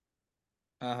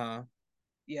 Uh-huh.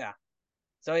 Yeah.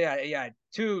 So yeah,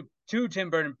 two Tim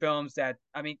Burton films that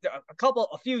I mean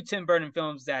a few Tim Burton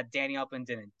films that Danny Elfman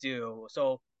didn't do.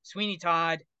 So Sweeney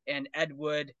Todd and Ed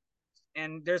Wood,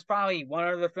 and there's probably one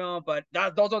other film, but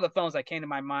those are the films that came to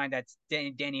my mind that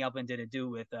Danny Elfman didn't do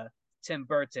with Tim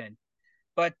Burton.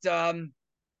 But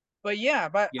yeah,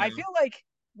 but I Yeah. feel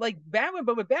like Batman,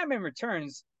 but with Batman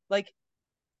Returns, like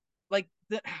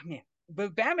the man,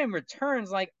 but Batman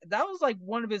Returns, like that was like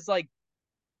one of his like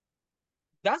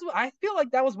that's what I feel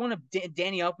like that was one of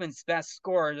Danny Elfman's best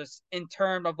scores in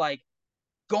terms of like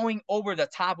going over the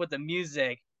top with the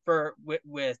music for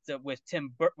with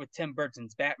Tim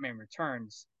Burton's Batman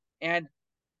Returns. And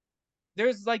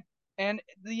there's like and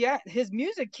yeah, his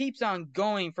music keeps on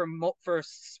going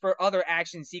for other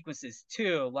action sequences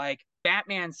too, like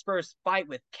Batman's first fight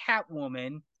with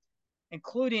Catwoman,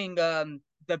 including the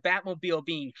Batmobile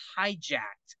being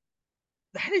hijacked.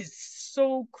 That is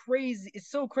so crazy. It's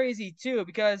so crazy too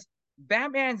because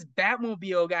Batman's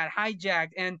Batmobile got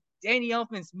hijacked and Danny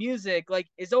Elfman's music like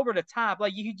is over the top.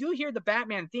 Like you do hear the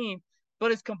Batman theme,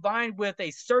 but it's combined with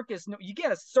a circus. You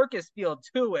get a circus feel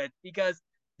to it because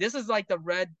this is like the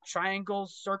Red Triangle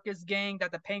Circus gang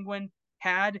that the Penguin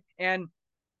had, and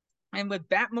with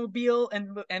Batmobile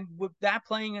and with that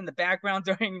playing in the background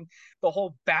during the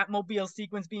whole Batmobile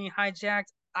sequence being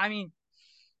hijacked. I mean,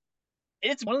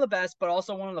 it's one of the best, but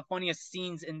also one of the funniest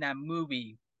scenes in that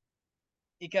movie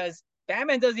because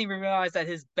Batman doesn't even realize that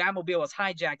his Batmobile was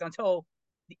hijacked until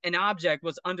an object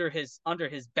was under his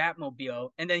Batmobile,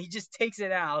 and then he just takes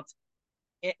it out,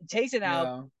 Yeah.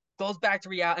 goes back to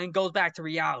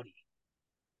reality.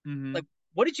 Mm-hmm. Like,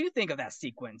 what did you think of that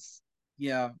sequence?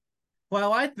 Yeah. Well, I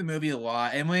like the movie a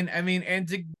lot, and when I mean, and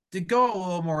to go a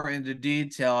little more into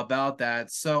detail about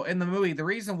that. So in the movie, the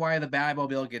reason why the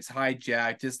Batmobile gets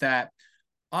hijacked is that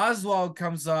Oswald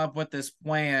comes up with this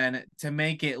plan to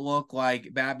make it look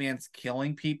like Batman's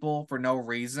killing people for no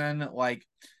reason. Like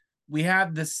we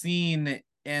have the scene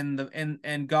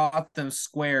in Gotham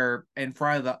Square in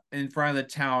front of the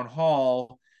town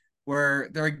hall where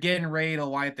they're getting ready to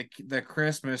light the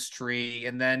Christmas tree,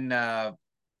 and then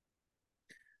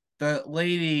the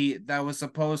lady that was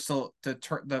supposed to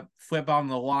turn the flip on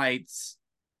the lights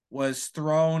was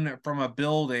thrown from a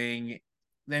building.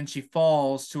 Then she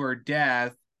falls to her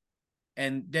death,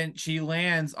 and then she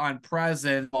lands on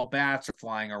presents while bats are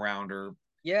flying around her.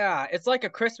 Yeah, it's like a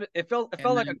Christmas. It felt And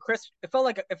like a then Chris. It felt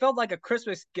like a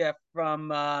Christmas gift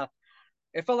from.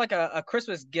 It felt like a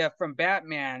Christmas gift from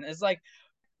Batman. It's like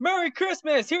Merry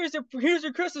Christmas! Here's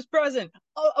your Christmas present.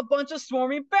 A bunch of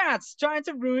swarming bats trying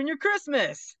to ruin your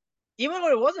Christmas. Even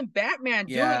though it wasn't Batman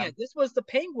doing yeah, it, this was the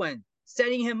Penguin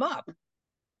setting him up.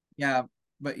 yeah,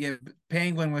 but yeah,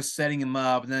 Penguin was setting him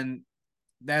up, and then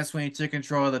that's when he took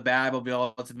control of the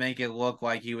Batmobile to make it look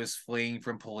like he was fleeing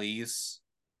from police.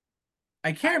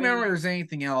 I can't I remember if mean, there's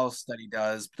anything else that he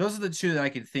does, but those are the two that I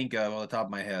can think of on the top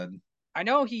of my head. I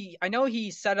know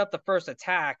he set up the first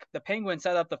attack. The Penguin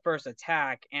set up the first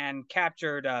attack and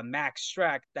captured Max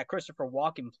Schreck that Christopher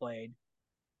Walken played.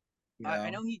 I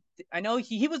Yeah. know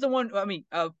he was the one. I mean,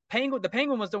 Penguin. The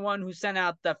Penguin was the one who sent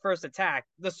out the first attack.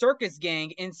 The circus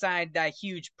gang inside that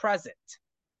huge present.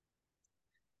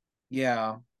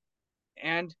 Yeah.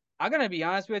 And I'm gonna be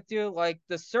honest with you, like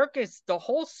the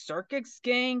whole circus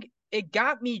gang, it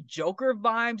got me Joker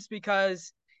vibes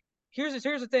because here's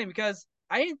the thing, because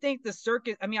I didn't think the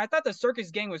circus. I mean, I thought the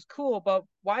circus gang was cool, but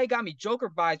why it got me Joker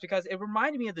vibes because it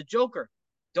reminded me of the Joker.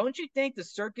 Don't you think the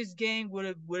circus gang would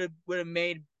have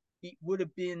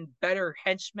been better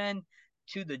henchmen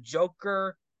to the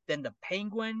Joker than the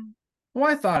Penguin? Well,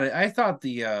 I thought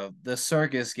the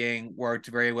circus gang worked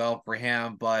very well for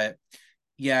him, but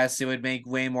yes, it would make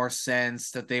way more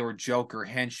sense that they were Joker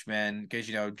henchmen because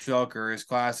Joker's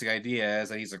classic idea is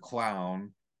that he's a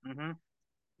clown. Mm-hmm.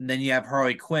 And then you have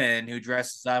Harley Quinn who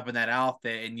dresses up in that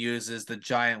outfit and uses the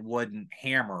giant wooden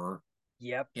hammer,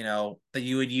 Yep. that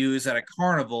you would use at a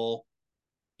carnival,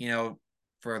 you know,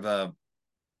 for the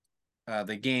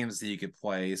games that you could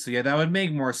play. So yeah, that would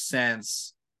make more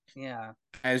sense Yeah.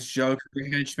 as Joker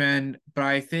henchmen. But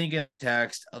I think in the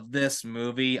text of this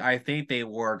movie, I think they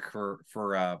work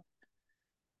for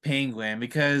Penguin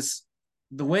because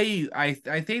I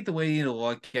think the way you need to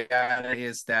look at it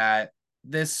is that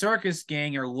this circus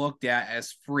gang are looked at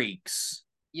as freaks,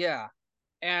 Yeah.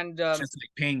 And just like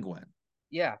Penguin.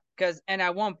 Yeah, because and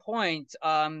at one point,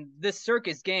 this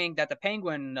circus gang that the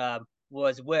Penguin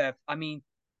was with, I mean,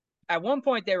 at one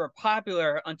point they were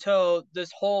popular until the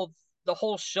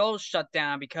whole show shut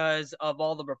down because of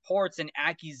all the reports and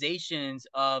accusations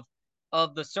of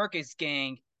the circus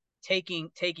gang taking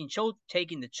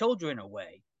the children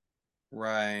away.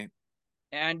 Right.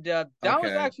 And that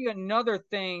was Okay. actually another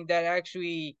thing that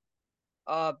actually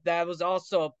that was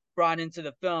also brought into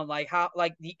the film, like how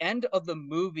like the end of the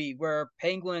movie where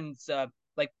penguins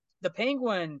like the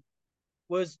penguin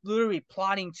was literally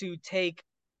plotting to take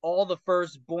all the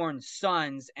firstborn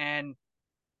sons. And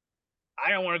I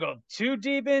don't want to go too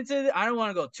deep into I don't want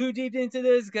to go too deep into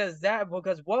this because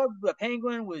what the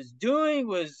penguin was doing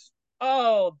was,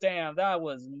 oh damn, that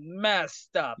was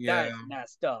messed up. That Yeah. is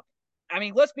messed up. I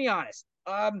mean, let's be honest.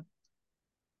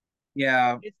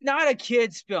 Yeah. It's not a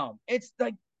kids film. It's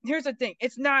like, here's the thing.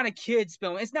 It's not a kids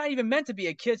film. It's not even meant to be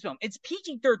a kids film. It's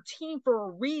PG-13 for a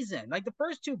reason. Like the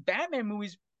first two Batman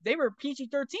movies, they were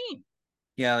PG-13.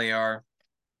 Yeah, they are.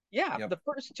 Yeah, Yep. the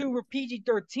first two were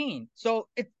PG-13. So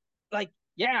it's like,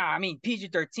 yeah, I mean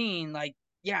PG-13, like,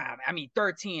 yeah, I mean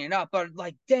 13 and up, but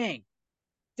like dang,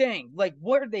 like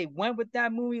where they went with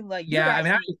that movie, like you've Yeah, I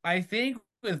mean, actually, I think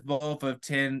with both of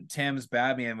Tim's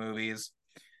Batman movies,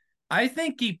 I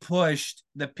think he pushed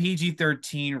the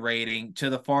PG-13 rating to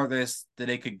the farthest that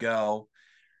it could go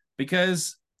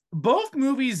because both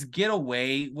movies get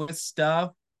away with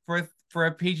stuff for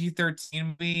a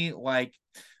PG-13 movie. Like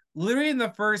literally in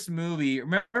the first movie,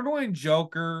 remember when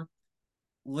Joker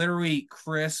literally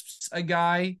crisps a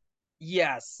guy?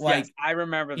 yes, Like I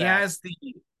remember he that. has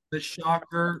the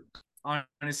shocker on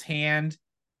his hand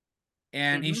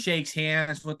and he Mm-hmm. shakes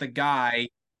hands with the guy,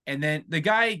 and then the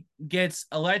guy gets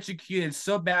electrocuted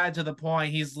so bad to the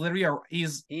point he's literally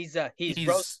He's he's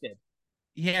roasted.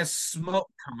 he has smoke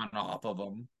coming off of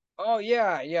him. Oh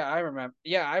yeah, I remember.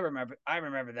 Yeah, I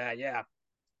remember that. Yeah.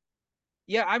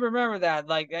 Yeah, I remember that.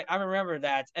 Like I remember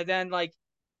that. And then like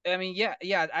I mean,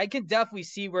 yeah, I can definitely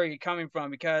see where you're coming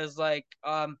from because like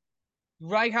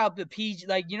right how the PG,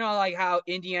 like like how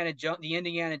the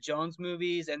Indiana Jones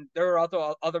movies, and there are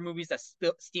also other movies that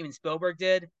Steven Spielberg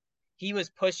did. He was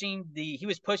pushing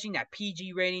that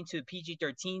PG rating to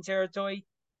PG-13 territory.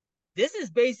 This is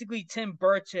basically Tim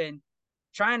Burton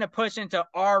trying to push into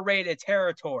R-rated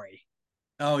territory.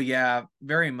 Oh yeah,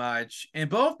 very much. And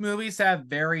both movies have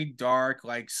very dark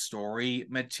like story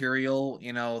material,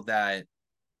 that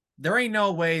there ain't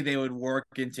no way they would work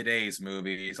in today's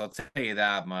movies. I'll tell you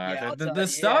that much. Yeah, I'll The tell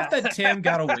stuff yeah. that Tim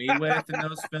got away with in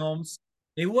those films,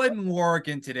 they wouldn't work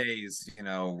in today's,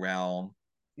 realm.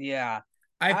 Yeah.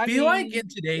 I I feel like mean, in yeah,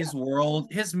 today's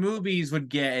world, his movies would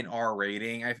get an R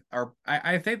rating. I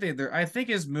think I think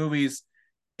his movies,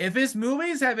 if his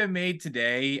movies had been made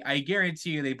today, I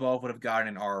guarantee you they both would have gotten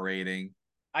an R rating.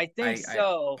 I think I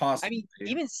so. I possibly. mean,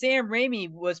 even Sam Raimi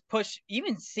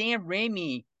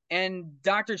and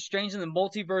Doctor Strange in the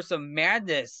Multiverse of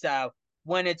Madness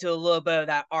went into a little bit of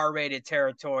that R-rated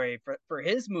territory for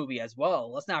his movie as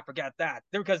well. Let's not forget that.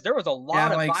 Because there was a Yeah,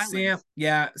 lot of like Sam, violence.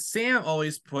 yeah, Sam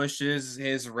always pushes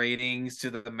his ratings to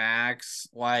the max.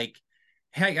 Like,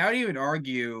 heck, I would even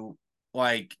argue,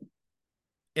 like,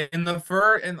 in the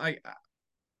first, and like,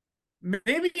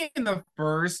 maybe in the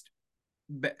first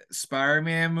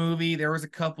Spider-Man movie, there was a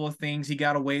couple of things he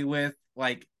got away with,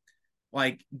 like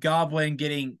Goblin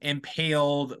getting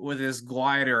impaled with his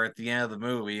glider at the end of the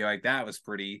movie. Like, that was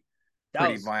That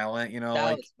pretty was violent, that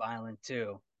like, was violent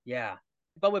too. Yeah.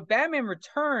 But with Batman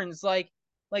Returns, like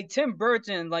Tim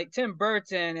Burton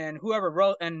and whoever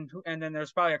wrote, and then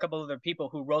there's probably a couple other people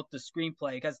who wrote the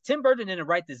screenplay, because Tim Burton didn't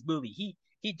write this movie.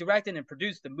 He directed and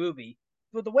produced the movie.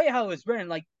 But the way how it was written,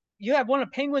 like you have one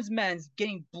of Penguin's men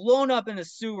getting blown up in a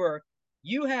sewer.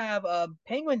 You have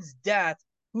Penguin's death,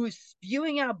 who is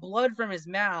spewing out blood from his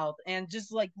mouth and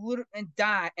just like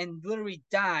literally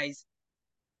dies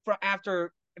for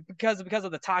after because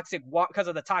of the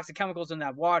toxic chemicals in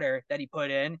that water that he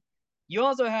put in. You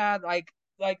also had like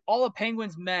all of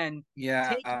Penguin's men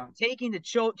yeah, taking the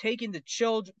children,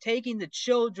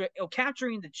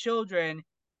 capturing the children.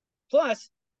 Plus,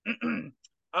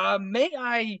 may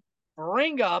I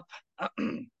bring up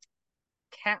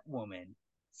Catwoman,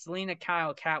 Selena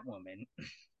Kyle Catwoman.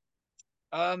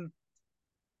 Um,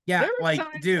 yeah, there were like, times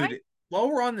like dude, while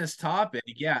we're on this topic,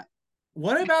 yeah,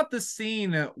 what about the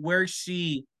scene where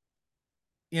she,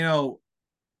 you know,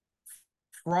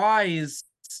 fries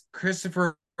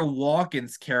Christopher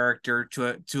Walken's character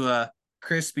to a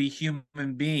crispy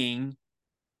human being?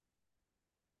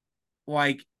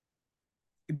 Like,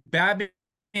 Batman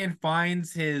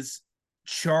finds his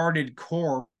charted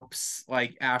corpse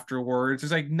like afterwards.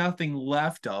 There's like nothing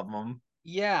left of him.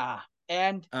 Yeah,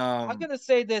 and I'm Um, gonna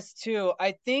say this too.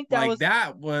 I think that like was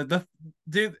that was the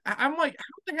dude. I'm like,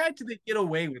 how the heck did they get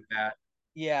away with that?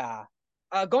 yeah.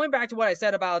 Going back to what I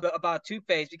said about Two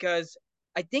Face, because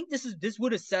I think this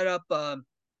would have set up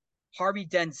Harvey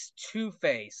Dent's Two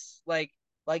Face. Like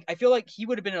I feel like he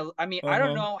would have been. I mean, I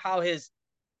don't Uh-huh. know how his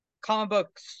comic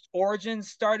book origins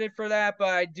started for that, but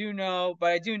I do know.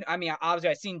 But I do. I mean, obviously,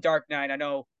 I've seen Dark Knight. I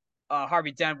know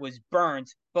Harvey Dent was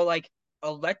burnt, but like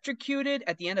electrocuted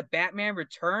at the end of Batman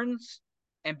Returns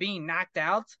and being knocked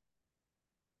out.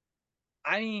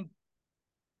 I mean,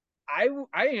 I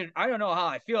don't know how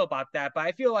I feel about that, but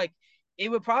I feel like it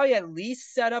would probably at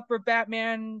least set up for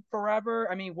Batman Forever.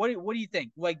 I mean, what do you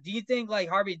think? Like, do you think like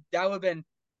Harvey that would have been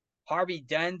Harvey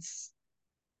Dent's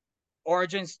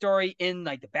origin story in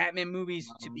like the Batman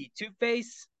movies to Um, be Two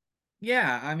Face?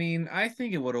 yeah, I mean, I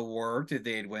think it would have worked if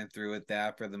they had went through with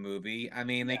that for the movie. I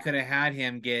mean, they Yeah, could have had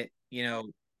him get,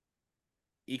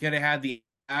 he could have had the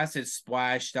acid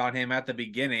splashed on him at the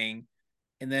beginning,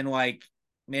 and then like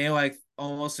maybe like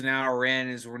almost an hour in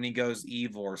is when he goes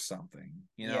evil or something.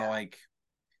 yeah.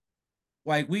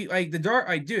 Like we like the dark.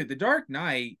 I do the Dark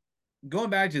Knight.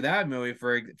 Going back to that movie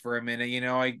for a minute,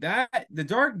 like that the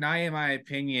Dark Knight, in my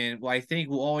opinion, well, I think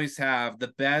will always have the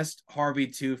best Harvey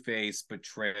Two Face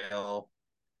portrayal.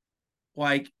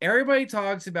 Like everybody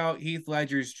talks about Heath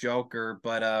Ledger's Joker,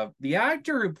 but the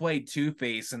actor who played Two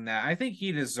Face in that, I think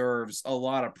he deserves a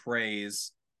lot of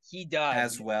praise He does,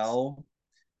 as yes, well.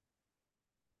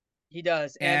 he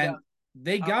does, and And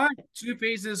they um, got Two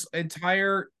Face's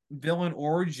entire villain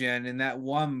origin in that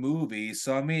one movie.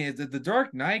 So I mean, the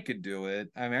Dark Knight could do it.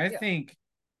 I mean, I yeah, think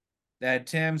that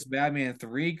Tim's Batman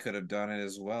 3 could have done it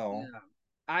as yeah. well.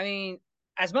 I mean,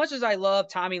 as much as I love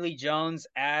Tommy Lee Jones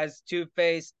as Two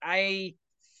Face, I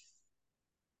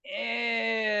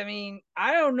mean,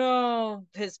 I don't know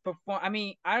his perform. I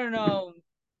mean, I don't know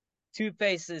Two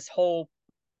Face's whole.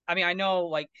 I mean, I know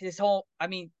like his whole. I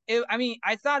mean,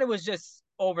 I thought it was just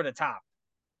over the top,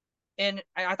 and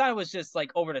I thought it was just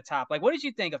like over the top. Like, what did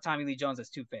you think of Tommy Lee Jones as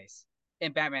Two Face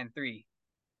in Batman 3?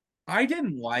 I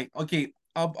didn't like. Okay,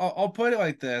 I'll put it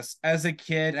like this. As a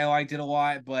kid, I liked it a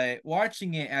lot, but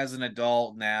watching it as an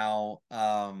adult now,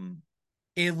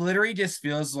 it literally just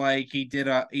feels like he did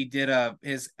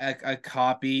a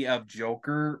copy of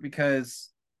Joker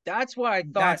That's what I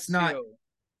thought that's not too.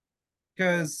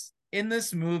 because in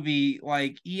this movie,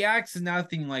 like he acts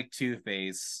nothing like Two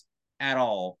Face at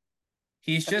all.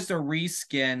 He's I mean, just a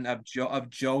reskin of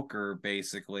Joker,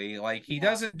 basically. Like he yeah,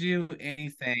 doesn't do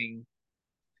anything.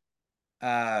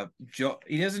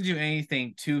 He doesn't do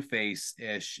anything Two Face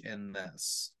ish in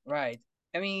this. right.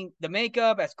 I mean, the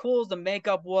makeup, as cool as the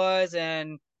makeup was,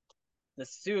 and the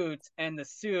suits and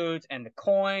the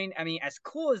coin. I mean, as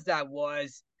cool as that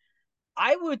was,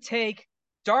 I would take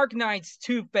Dark Knight's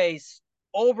Two Face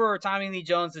over Tommy Lee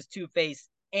Jones's Two Face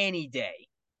any day.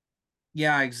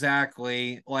 Yeah,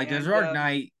 exactly. Like the And Dark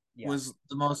Knight yeah, was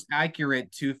the most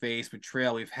accurate Two Face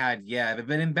portrayal we've had yet.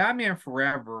 But in Batman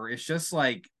Forever, it's just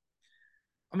like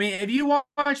I mean, if you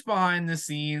watch behind the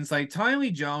scenes, like Tommy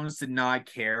Lee Jones did not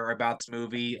care about this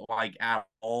movie like at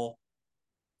all.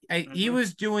 hmm He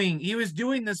was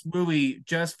doing this movie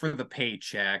just for the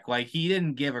paycheck. Like he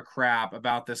didn't give a crap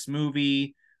about this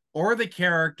movie or the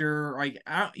character.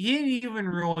 He didn't even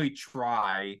really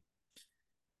try.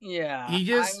 yeah. He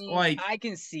I just mean, I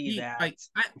can see he that.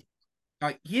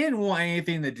 like he didn't want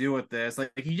anything to do with this.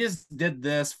 Like he just did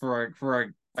this for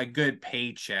a good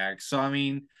paycheck. So I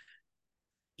mean,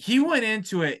 he went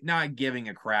into it not giving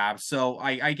a crap. So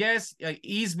I guess like,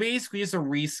 he's basically just a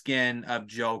reskin of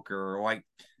Joker. Like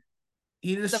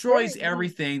he At the very destroys least,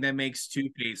 everything that makes Two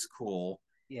Face cool.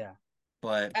 yeah.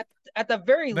 But At at the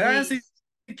very but as a least,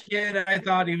 kid, I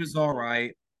thought he was all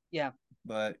right. yeah,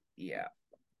 But yeah,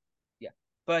 yeah.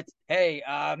 But hey,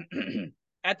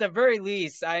 at the very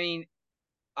least, I mean,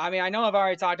 I know I've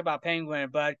already talked about Penguin,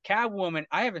 but Catwoman,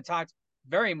 I haven't talked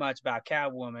very much about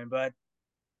Catwoman, but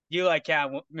you like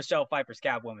Michelle Pfeiffer's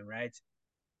Catwoman, right?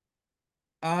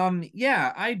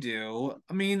 yeah, I do.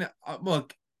 I mean,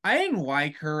 look, I didn't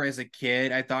like her as a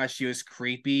kid. I thought she was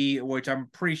creepy, which I'm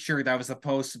pretty sure that was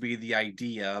supposed to be the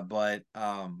idea. But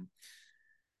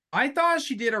I thought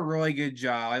she did a really good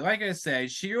job. Like I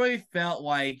said, she really felt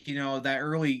like that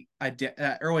early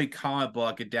comic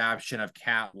book adaptation of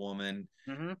Catwoman.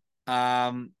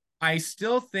 Mm-hmm. I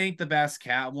still think the best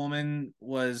Catwoman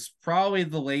was probably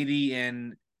the lady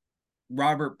in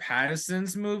Robert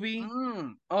Pattinson's movie.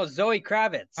 Oh, Zoe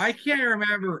I Kravitz. can't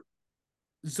remember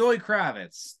Zoe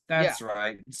Kravitz. Yeah. That's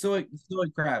right. Zoe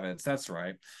Kravitz. That's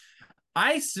right.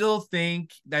 I still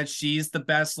think that she's the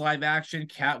best live action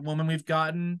Catwoman we've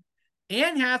gotten.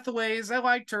 Anne Hathaway's, I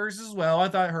liked hers as well. I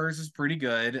thought hers was pretty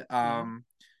good. Mhm.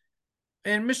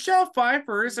 And Michelle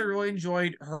Pfeiffer's, I really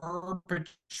enjoyed her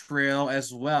portrayal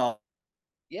as well.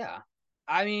 Yeah.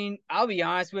 I mean, I'll be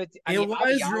honest with I It mean, I'll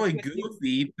be was honest really with you.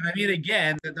 goofy, but I mean,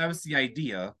 again, that was the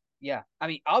idea. Yeah. I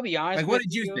mean, I'll be honest Like, what with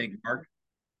did you you. think, Mark?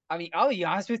 I mean, I'll be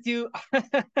honest with you.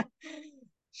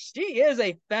 She is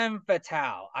a femme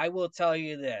fatale. I will tell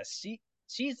you this.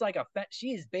 She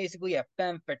is basically a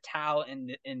femme fatale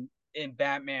in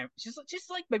Batman. She's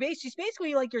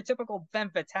basically like your typical femme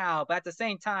fatale, but at the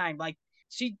same time, like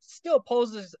she still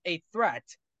poses a threat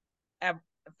at,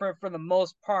 for the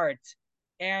most part,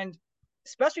 and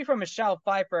especially for Michelle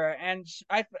Pfeiffer. And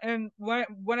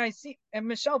when I see and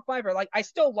Michelle Pfeiffer, like I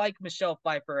still like Michelle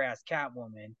Pfeiffer as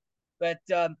Catwoman, but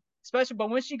especially but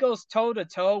when she goes toe to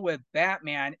toe with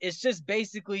Batman, it's just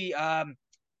basically how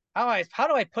do I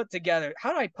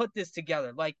put this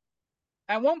together? Like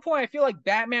at one point, I feel like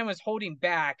Batman was holding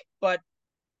back, but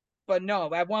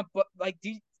no, at one but like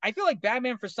I feel like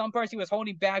Batman for some parts he was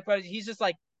holding back, but he's just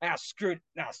like screw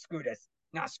this,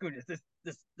 screw this,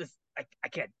 I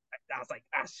can't. I was like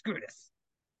screw this,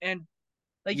 and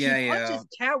like Yeah, yeah.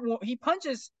 he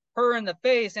punches her in the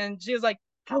face, and she was like,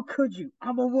 how could you?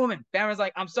 I'm a woman. Batman's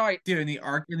like, I'm sorry. Dude, in the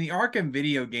Arkham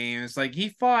video games, like he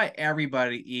fought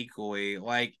everybody equally.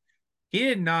 Like he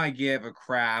did not give a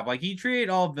crap. Like he treated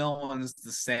all villains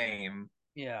the same.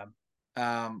 Yeah,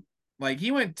 Um, like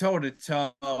he went toe to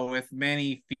toe with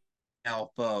many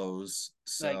female foes.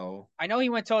 like So, I know he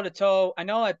went toe to toe. I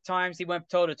know at times he went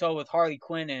toe to toe with Harley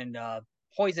Quinn and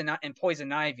Poison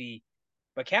Ivy,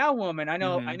 but Catwoman,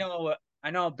 mhm. I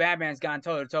know Batman's gone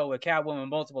toe to toe with Catwoman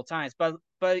multiple times, but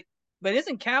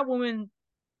isn't Catwoman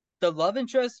the love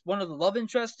interest, one of the love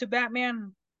interests to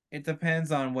Batman? It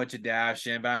depends on which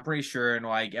adaptation, but I'm pretty sure in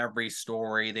like every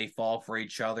story they fall for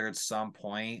each other at some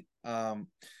point.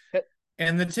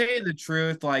 And to tell you the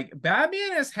truth, like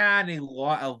Batman has had a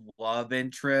lot of love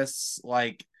interests,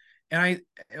 like, and I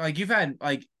like you've had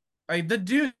like the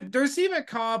dude. There's even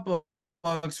comic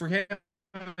books for him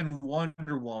and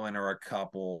Wonder Woman are a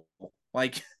couple.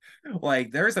 Like,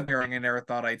 like there's a pairing I never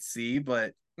thought I'd see,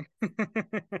 but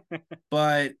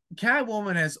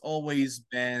Catwoman has always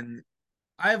been.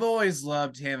 I've always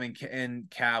loved him and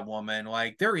Catwoman.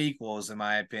 Like they're equals in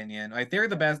my opinion. Like they're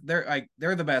the best.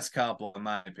 They're the best couple in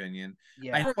my opinion.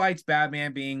 I Yeah, never liked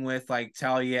Batman being with like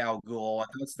Talia al Ghul.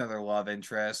 That's another love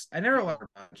interest. I never yeah, loved her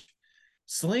much.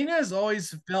 Selena has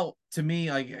always felt to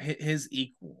me like his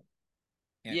equal,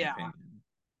 in my yeah, opinion.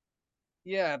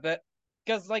 yeah, but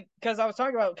because I was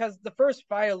talking about because the first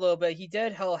fight a little bit, he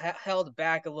did held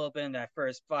back a little bit in that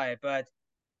first fight, but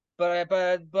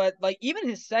like even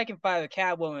his second fight with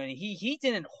Catwoman, he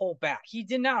didn't hold back. He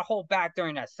did not hold back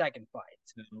during that second fight.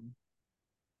 No,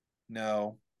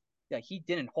 no. Like he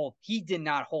did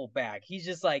not hold back. He's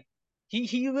just like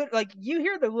like you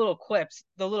hear the little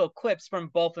clips from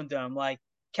both of them. Like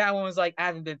Catwoman's like, I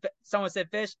haven't been. Someone said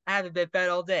fish. I haven't been fed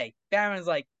all day. Batman's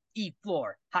like, eat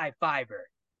floor, high fiber.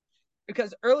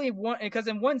 Because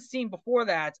in one scene before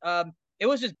that, it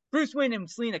was just Bruce Wayne and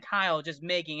Selena Kyle just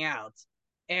making out,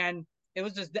 and it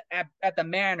was just at the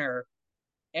manor,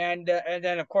 and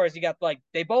then of course you got like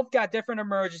they both got different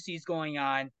emergencies going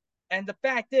on, and the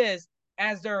fact is,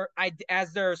 as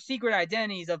their secret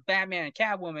identities of Batman and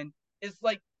Catwoman is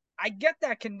like I get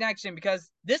that connection because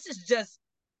this is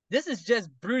just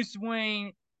Bruce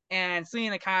Wayne and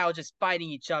Selena Kyle just fighting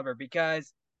each other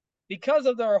because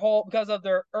of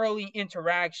their early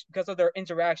interaction because of their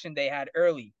interaction they had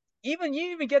early. Even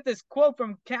you even get this quote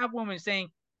from Catwoman saying,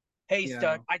 "Hey Yeah.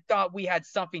 stud, I thought we had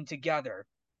something together.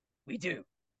 We do,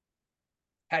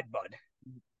 headbutt."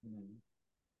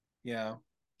 Yeah.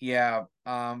 Yeah.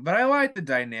 But I like the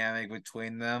dynamic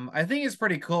between them. I think it's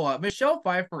pretty cool. Michelle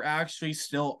Pfeiffer actually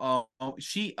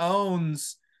she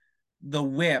owns the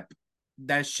whip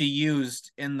that she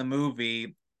used in the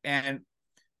movie. And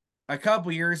a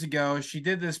couple years ago, she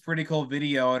did this pretty cool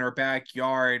video in her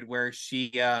backyard where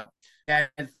she had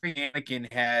three mannequin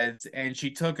heads and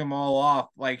she took them all off.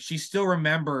 Like she still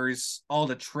remembers all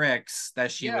the tricks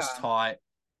that she was Yeah, taught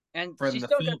and she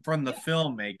still got from the yeah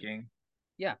filmmaking.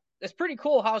 yeah. It's pretty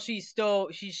cool how she's.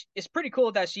 It's pretty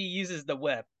cool that she uses the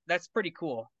whip. That's pretty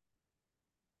cool.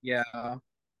 Yeah.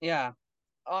 Yeah.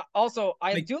 Also,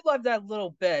 I Like do love that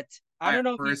little bit. I don't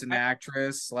know if Pfeiffer you. as an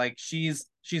actress, like she's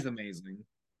amazing.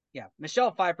 Yeah,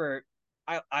 Michelle Pfeiffer.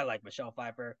 I like Michelle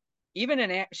Pfeiffer.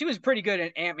 Even she was pretty good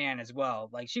in Ant Man as well.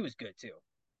 Like she was good too.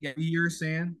 Yeah, you're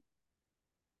saying?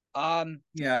 Um,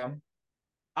 Yeah.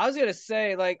 I was gonna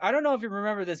say like I don't know if you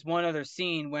remember this one other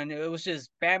scene when it was just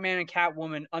Batman and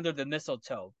Catwoman under the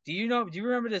mistletoe. Do you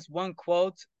remember this one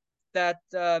quote that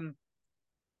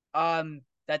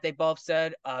that they both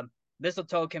said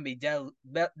mistletoe can be deadly.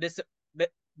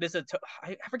 Mistletoe.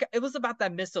 I forgot. It was about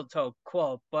that mistletoe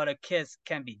quote, but a kiss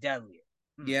can be deadlier.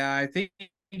 Hmm. Yeah, I think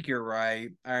you're right.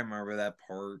 I remember that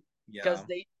part. Because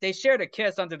Yeah. they shared a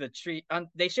kiss under the tree.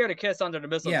 They shared a kiss under the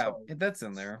Yeah, mistletoe. that's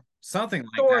in there. Something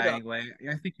like Sort that of, anyway.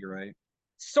 I think you're right.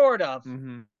 sort of,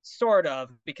 Mm-hmm. sort of,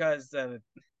 because Sort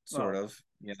well, of.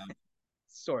 Yeah.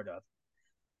 sort of.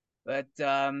 But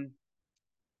but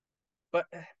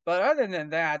but other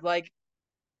than that, like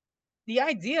the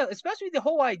idea, especially the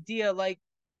whole idea, like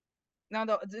now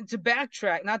to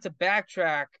backtrack, not to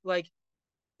backtrack, like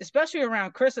especially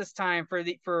around Christmas time for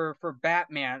the for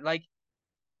Batman, like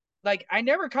I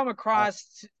never come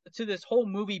across to this whole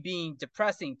movie being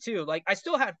depressing too. Like I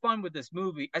still had fun with this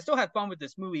movie. I still had fun with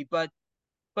this movie, but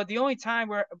the only time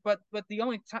where but the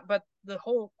only time but the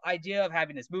whole idea of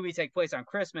having this movie take place on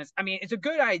Christmas, I mean, it's a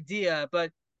good idea,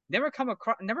 but never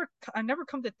I never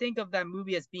come to think of that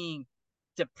movie as being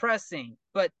depressing.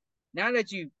 But now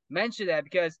that you mention that,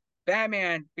 because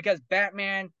Batman,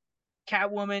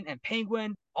 Catwoman, and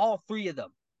Penguin, all three of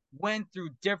them went through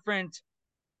different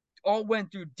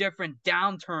went through different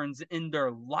downturns in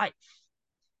their life,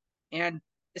 and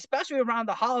especially around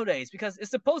the holidays, because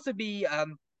it's supposed to be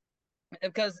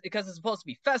because it's supposed to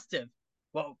be festive.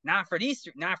 Well, not for these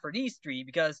three,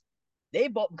 because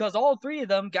because all three of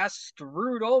them got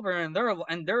screwed over in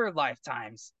their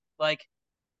lifetimes. Like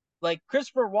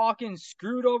Christopher Walken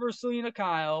screwed over Selena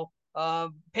Kyle.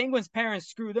 Penguin's parents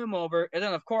screwed them over, and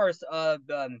then of course,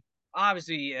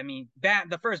 obviously, I mean,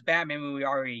 the first Batman movie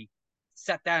already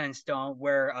set that in stone,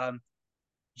 where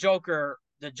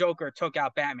the Joker took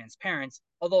out Batman's parents,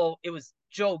 although it was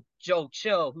Joe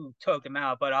Chill who took him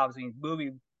out, but obviously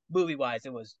movie wise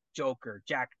it was Joker,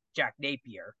 Jack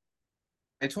Napier.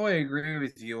 I totally agree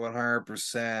with you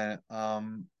 100%.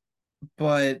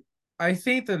 But I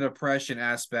think the depression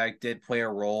aspect did play a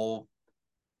role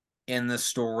in the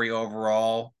story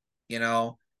overall, you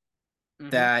know, Mm-hmm.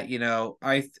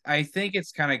 that, I think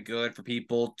it's kind of good for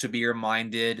people to be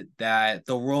reminded that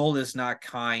the world is not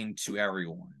kind to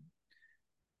everyone.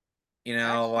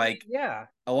 Actually, Like yeah,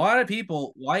 a lot of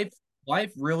people, life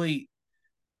really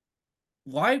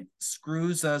life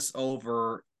screws us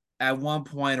over at one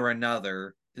point or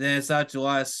another. Then it's up to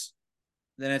us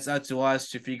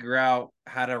to figure out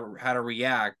how to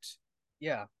react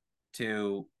yeah.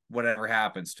 to whatever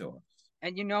happens to us.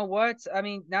 And you know what? I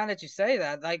mean, now that you say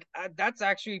that, like that's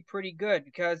actually pretty good,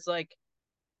 because like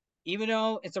even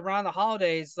though it's around the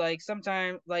holidays, like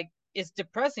sometimes like it's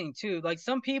depressing too. Like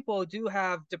some people do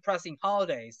have depressing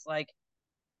holidays, like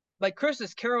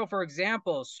Christmas Carol, for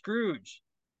example. Scrooge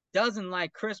doesn't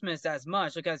like Christmas as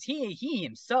much because he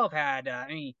himself had. I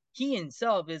mean, he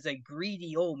himself is a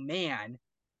greedy old man,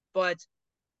 but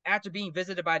after being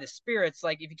visited by the spirits,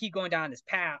 like if you keep going down this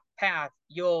path,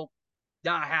 you'll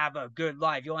not have a good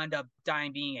life. You'll end up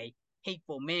dying being a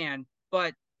hateful man.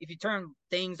 But if you turn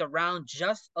things around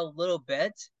just a little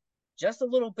bit,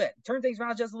 turn things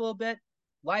around just a little bit,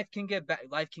 life can get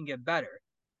better.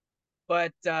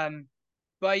 But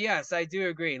but yes, I do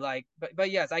agree. Like, but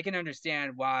yes, I can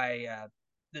understand why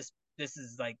this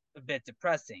is like a bit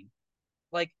depressing.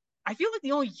 Like, I feel like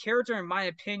the only character, in my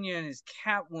opinion, is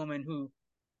Catwoman, who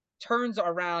turns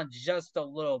around just a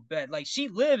little bit. Like, she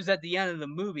lives at the end of the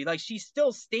movie. Like, she's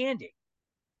still standing.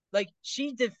 Like,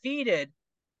 she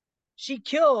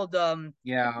killed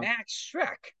Yeah, Max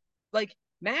Shrek. Like,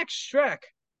 Max Shrek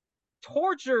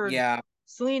tortured yeah,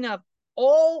 Selena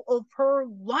all of her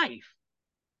life.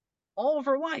 All of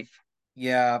her life.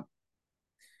 yeah.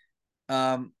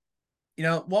 Um,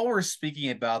 while we're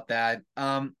speaking about that,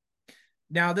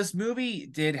 now this movie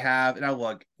did have, now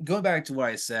look, going back to what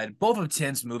I said, both of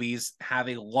Tim's movies have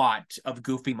a lot of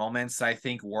goofy moments that I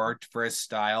think worked for his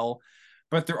style.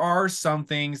 But there are some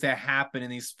things that happen in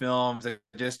these films that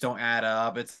just don't add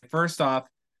up. It's first off,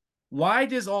 why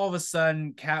does all of a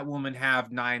sudden Catwoman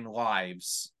have 9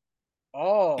 lives?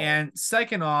 Oh, And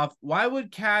second off, why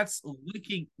would cats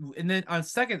licking and then on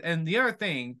second and the other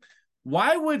thing,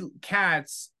 why would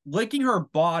cats licking her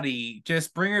body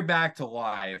just bring her back to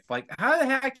life? Like, how the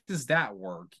heck does that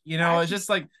work? It's actually, just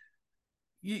like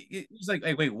it's like,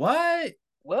 wait, what?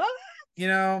 what? you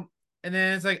know, and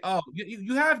then it's like, oh,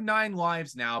 you have 9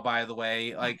 lives now, by the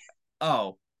way. Like,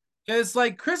 oh, because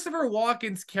like Christopher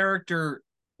Walken's character,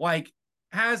 like,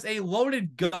 has a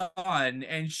loaded gun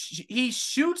and he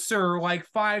shoots her like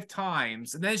 5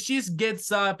 times, and then she just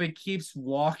gets up and keeps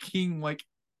walking. Like,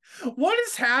 what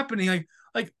is happening?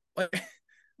 Like,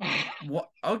 what?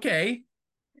 Okay,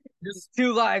 just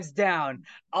 2 lives down.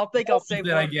 I'll think I'll roll save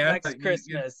with it, I one for guess. next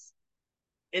Christmas.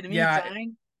 In the Yeah,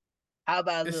 meantime, How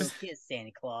about a It's little just kiss,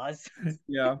 Santa Claus?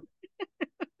 yeah,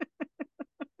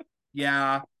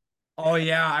 yeah. Oh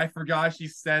yeah, I forgot she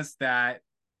says that.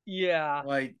 Yeah.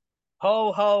 Like,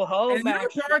 Ho ho ho, and the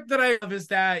Max. other part that I love is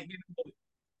that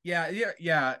yeah, yeah,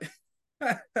 yeah.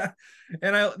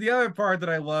 And the other part that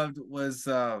I loved was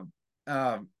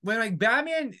when like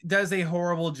Batman does a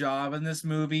horrible job in this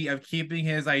movie of keeping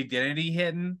his identity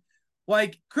hidden.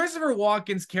 Like Christopher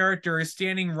Walken's character is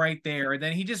standing right there, and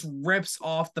then he just rips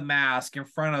off the mask in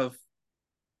front of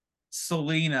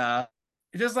Selina.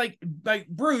 Just like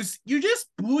Bruce, you just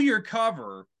blew your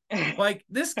cover. Like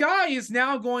this guy is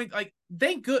now going like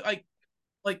thank good like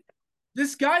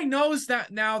this guy knows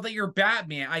that now that you're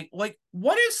Batman. I like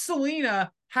what if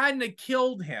Selina hadn't have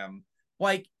killed him?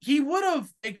 Like he would have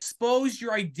exposed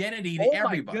your identity to Oh my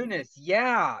everybody. goodness.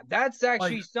 Yeah, that's Like,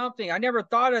 actually something. I never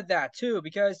thought of that too,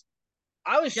 because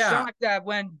I was yeah, shocked that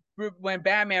when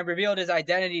Batman revealed his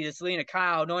identity to Selena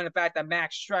Kyle, knowing the fact that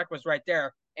Max Shrek was right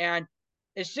there, and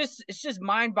it's just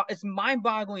mind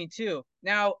boggling too.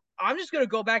 Now I'm just gonna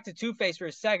go back to Two Face for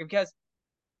a second, because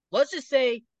let's just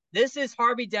say this is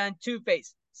Harvey Dent, Two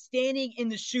Face, standing in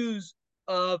the shoes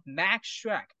of Max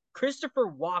Shrek, Christopher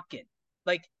Walken,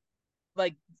 like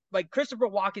like Christopher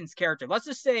Walken's character. Let's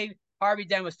just say Harvey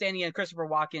Dent was standing in Christopher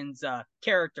Walken's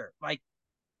character. Like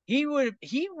he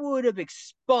would have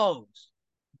exposed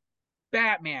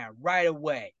Batman right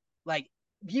away. Like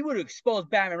he would have exposed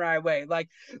Batman right away. Like,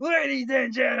 ladies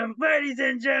and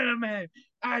gentlemen,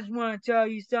 I just want to tell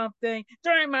you something.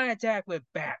 During my attack with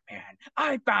Batman,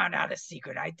 I found out a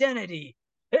secret identity.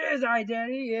 His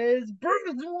identity is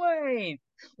Bruce Wayne.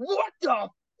 What the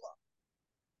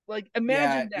like? yeah,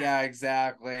 Imagine that. yeah,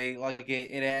 exactly. Like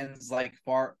it ends like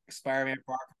far Spider-Man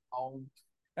Far From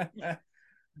Home.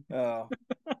 Oh,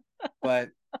 but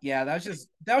yeah, that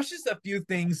was just a few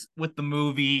things with the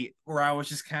movie where I was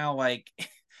just kind of like,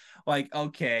 like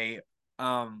okay,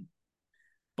 um,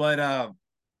 but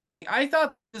I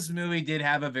thought this movie did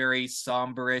have a very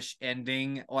somberish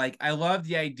ending. Like I love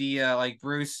the idea, like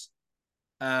Bruce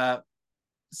uh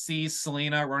sees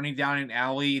Selena running down an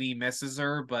alley and he misses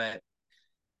her, but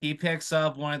he picks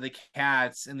up one of the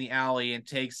cats in the alley and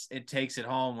takes it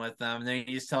home with him. And then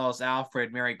he just tells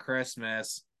Alfred Merry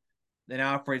Christmas. Then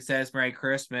Alfred says Merry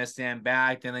Christmas, stand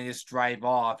back, and they just drive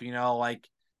off. Like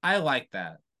I like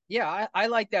that. Yeah, I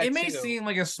like that It may too. seem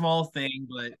like a small thing,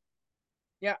 but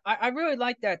Yeah, I really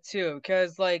like that too,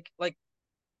 because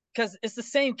because it's the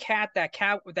same cat that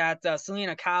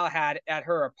Selena Kyle had at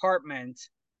her apartment,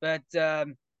 but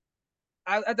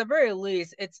at the very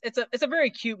least, it's a very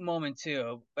cute moment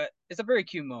too. But it's a very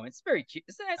cute moment. It's very cute.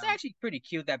 It's actually pretty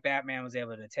cute that Batman was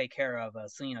able to take care of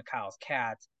Selena Kyle's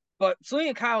cat. But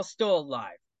Selena Kyle's still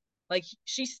alive. Like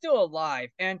she's still alive.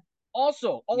 And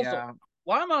also, yeah.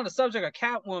 while I'm on the subject of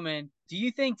Catwoman, do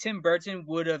you think Tim Burton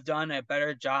would have done a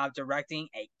better job directing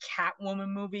a Catwoman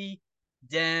movie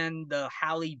than the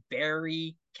Halle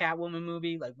Berry Catwoman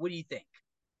movie? Like, what do you think?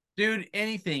 Dude,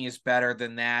 anything is better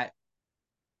than that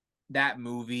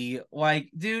movie. Like,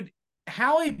 dude,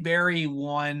 Halle Berry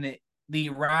won the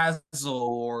Razzle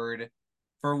Award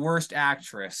for Worst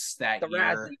Actress that The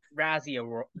year. Razzie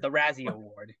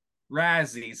Award.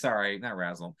 Razzie, sorry, not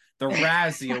Razzle. The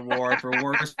Razzie Award for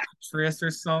Worst Actress or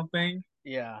something.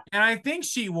 Yeah. And I think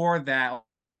she wore that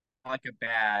like a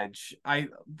badge. But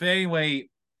anyway,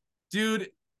 dude,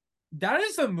 that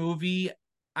is a movie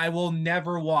I will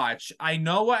never watch. I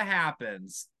know what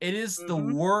happens. It is the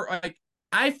Mm-hmm. worst. Like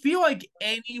I feel like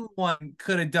anyone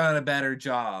could have done a better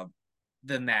job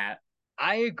than that.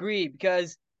 I agree,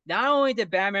 because not only did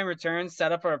Batman Returns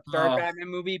set up for a third Oh, Batman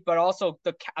movie, but also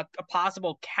a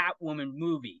possible Catwoman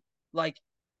movie. Like,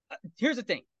 here's the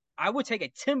thing: I would take a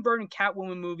Tim Burton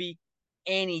Catwoman movie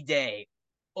any day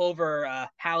over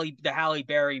the Halle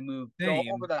Berry movie. Over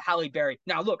same. the Halle Berry.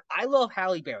 Now, look, I love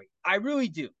Halle Berry. I really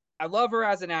do. I love her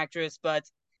as an actress, but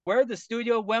where the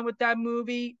studio went with that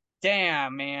movie,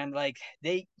 damn man, like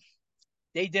they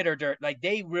did her dirt. Like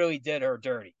they really did her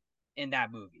dirty in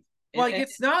that movie. Like And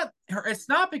it's not her. It's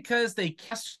not because they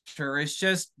cast her. It's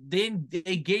just they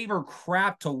gave her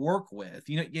crap to work with.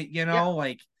 yeah,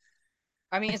 Like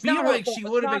I mean, I it's not feel her like fault. she It's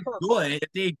would have not been her fault. good if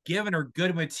they had given her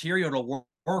good material to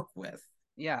work with.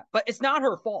 Yeah, but it's not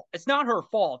her fault. It's not her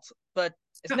fault. But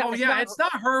it's not. Oh It's yeah, not her. it's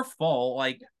not her fault.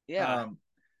 Like, Yeah, um,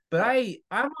 but like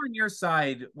I'm on your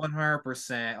side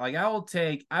 100%. Like,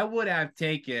 I would have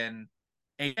taken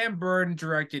a Tim Burton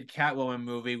directed Catwoman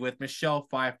movie with Michelle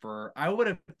Pfeiffer. I would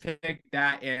have picked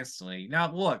that instantly.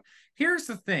 Now, look, here's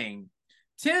the thing: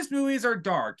 Tim's movies are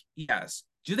dark. Yes.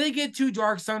 Do they get too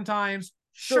dark sometimes?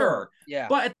 sure. Sure. Yeah.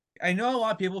 But I know a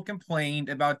lot of people complained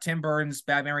about Tim Burton's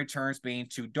Batman Returns being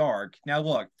too dark. Now,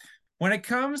 look, when it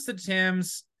comes to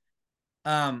Tim's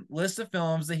list of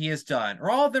films that he has done,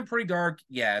 are all of them pretty dark?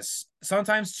 Yes.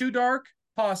 Sometimes too dark,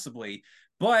 possibly.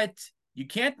 But you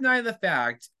can't deny the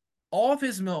fact all of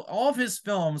his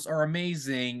films are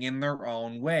amazing in their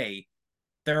own way.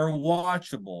 They're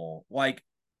watchable. Like,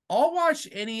 I'll watch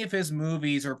any of his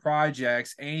movies or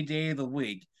projects any day of the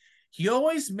week. He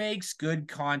always makes good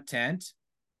content,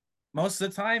 most of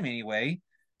the time anyway.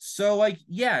 So, like,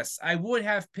 yes, I would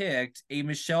have picked a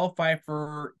Michelle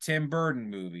Pfeiffer Tim Burton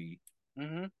movie.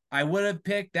 Mm-hmm. I would have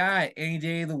picked that any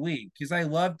day of the week because I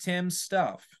love Tim's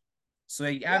stuff. So,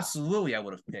 like, Yeah, absolutely, I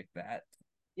would have picked that.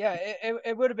 yeah.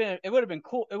 It would have been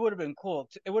cool. It would have been cool.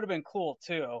 It would have been cool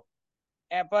too.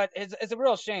 But it's a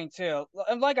real shame too.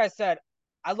 And like I said,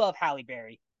 I love Halle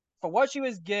Berry for what she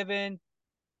was given.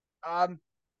 Um,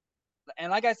 and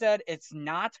like I said, it's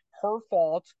not her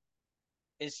fault.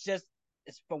 It's just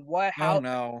it's from what Oh how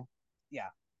no. yeah.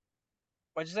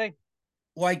 What'd you say?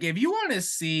 Like, if you want to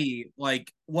see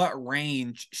like what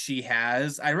range she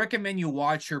has, I recommend you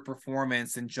watch her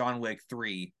performance in John Wick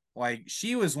 3. Like,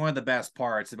 she was one of the best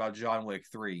parts about John Wick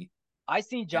 3, I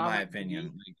seen in John my Wick 3 opinion.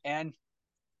 Like, and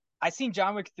I seen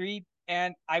John Wick 3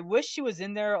 and I wish she was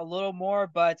in there a little more,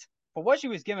 but for what she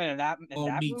was given in oh, that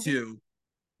me movie, too.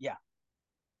 yeah,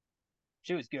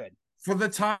 she was good. For the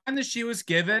time that she was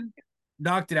given,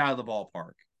 knocked it out of the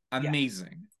ballpark. Yes.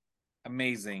 Amazing.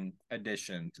 Amazing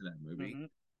addition to that movie.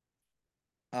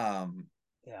 Mm-hmm. Um,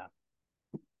 Yeah.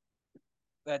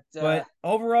 But but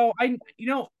overall, I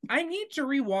need to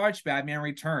rewatch Batman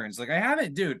Returns. Like, I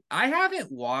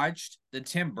haven't watched the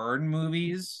Tim Burton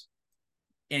movies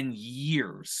in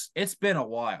years. It's been a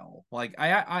while. Like,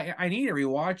 I need to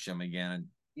rewatch them again.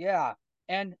 yeah,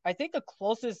 and I think the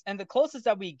closest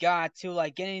that we got to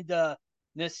like getting the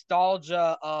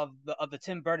nostalgia of the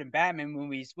Tim Burton Batman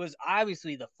movies was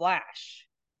obviously The Flash,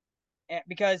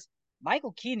 because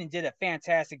Michael Keaton did a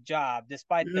fantastic job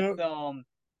Yeah.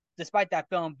 despite that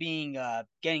film being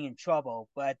getting in trouble.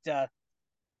 Mhm.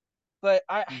 But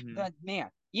man,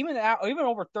 even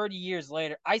over 30 years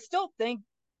later, I still think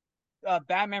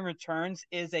Batman Returns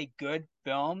is a good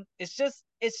film. It's just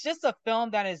a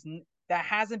film that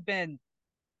hasn't been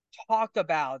talked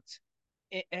about.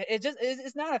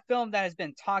 It's not a film that has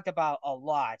been talked about a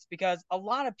lot because a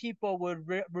lot of people would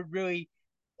really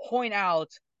point out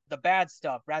the bad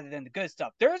stuff rather than the good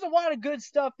stuff. There's a lot of good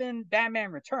stuff in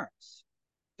Batman Returns.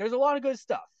 There's a lot of good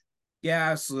stuff. Yeah,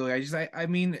 absolutely. I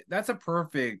mean, that's a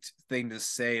perfect thing to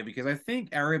say because I think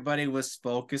everybody was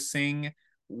focusing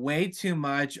way too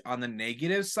much on the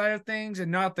negative side of things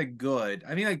and not the good.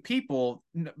 I mean, like, Batman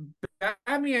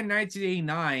in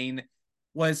 1989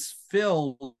 was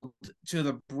filled to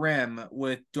the brim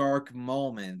with dark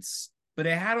moments, but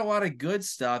it had a lot of good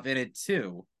stuff in it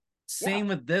too. Yeah, Same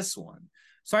with this one.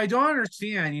 So I don't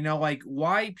understand, like,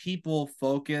 why people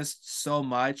focused so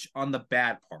much on the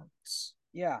bad parts,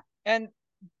 yeah, you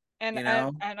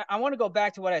know? and I want to go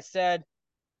back to what I said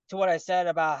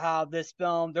about how this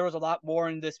film there was a lot more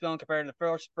in this film compared to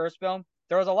the first film.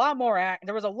 There was a lot more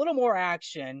there was a little more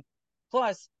action.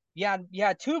 Plus, you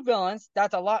had two villains.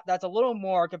 That's a lot. That's a little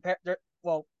more compared.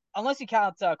 Well, unless you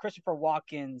count Christopher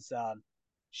Walken's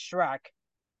Shrek,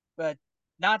 but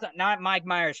not Mike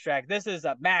Myers Shrek. This is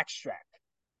Max Shrek.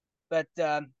 But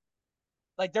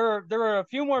like there were a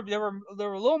few more. There were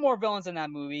a little more villains in that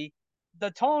movie.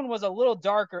 The tone was a little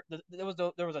darker. There was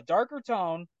a darker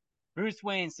tone. Bruce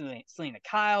Wayne, Selena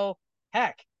Kyle.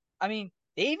 Heck, I mean,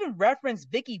 they even referenced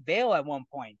Vicky Vale at one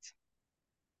point.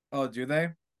 Oh, do they?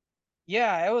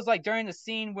 Yeah, it was like during the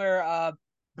scene where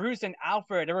Bruce and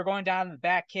Alfred they were going down to the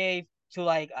Batcave to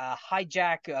like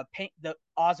hijack the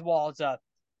Oswald's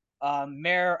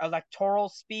mayor electoral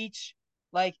speech.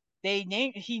 Like he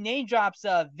name drops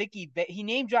he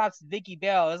name drops Vicky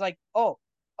Vale. It's like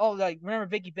like remember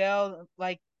Vicky Vale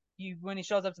like you when he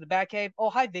shows up to the Batcave. Oh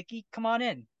hi Vicky, come on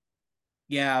in.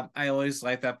 Yeah, I always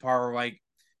like that part where, like,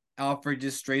 Alfred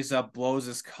just straight up blows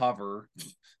his cover.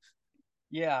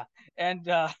 Yeah, and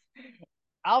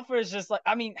Alfred's just like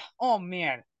I mean oh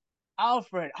man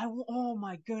Alfred oh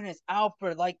my goodness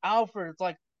Alfred like Alfred it's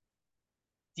like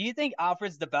do you think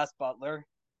Alfred's the best butler?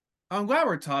 I'm glad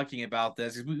we're talking about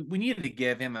this. We need to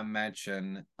give him a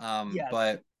mention. Yes.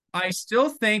 But I still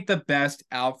think the best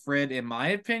Alfred, in my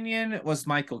opinion, was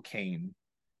Michael Caine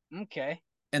Okay.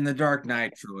 in the Dark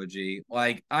Knight trilogy.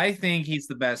 Like, I think he's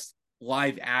the best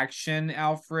live action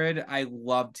Alfred. I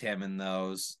loved him in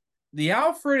those. The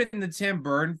Alfred in the Tim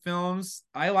Burton films,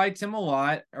 I liked him a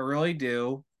lot. I really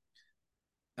do.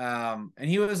 And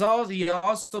he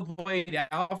also played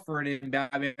Alfred in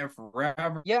Batman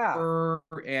Yeah. Forever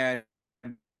and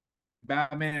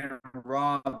Batman and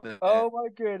Robin Oh my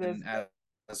goodness.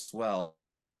 as well.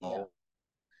 Yeah.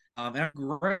 And a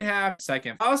great half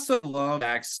second. I also love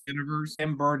X Universe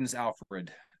and Burton's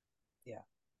Alfred. Yeah.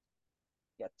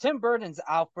 Yeah. Tim Burton's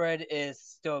Alfred is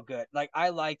still good. Like I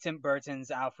like Tim Burton's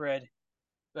Alfred,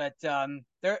 but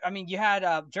there I mean you had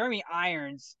Jeremy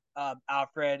Irons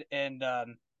Alfred and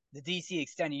the DC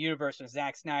extended universe with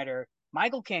Zack Snyder,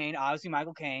 Michael Caine, obviously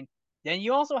Michael Caine. Then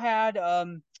you also had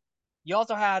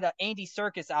Andy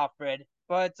Serkis Alfred,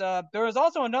 but there was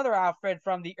also another Alfred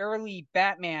from the early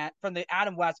Batman, from the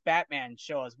Adam West Batman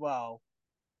show as well.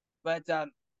 But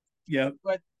Yep.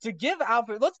 to give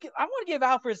Alfred, I want to give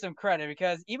Alfred some credit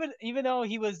because even though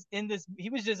he was in this, he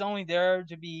was just only there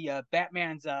to be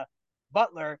Batman's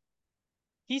butler.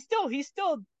 He was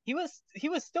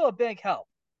still a big help.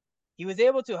 He was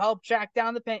able to help track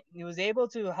down he was able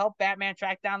to help Batman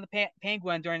track down the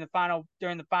Penguin during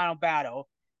the final battle.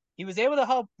 He was able to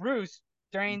help Bruce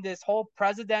during this whole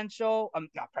presidential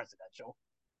not presidential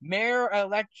mayor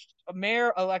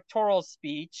electoral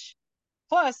speech.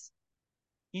 Plus,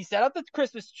 he set up the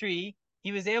Christmas tree.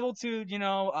 He was able to,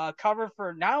 cover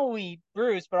for not only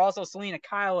Bruce but also Selena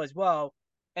Kyle as well.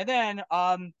 And then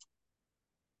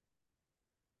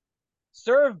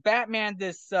serve Batman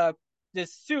this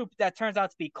soup that turns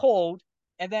out to be cold,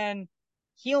 and then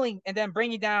healing, and then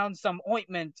bringing down some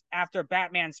ointment after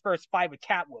Batman's first fight with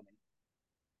Catwoman.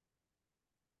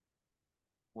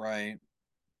 Right.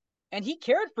 And he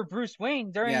cared for Bruce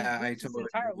Wayne during Yeah, I Bruce's totally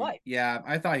entire agree. life. Yeah,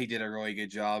 I thought he did a really good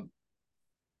job.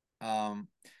 Um,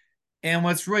 and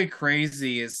what's really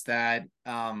crazy is that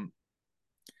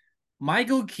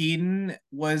Michael Keaton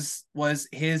was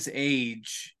his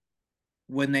age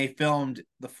when they filmed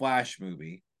the Flash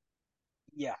movie,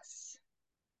 Yes,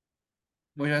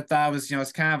 which I thought was,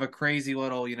 it's kind of a crazy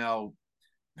little,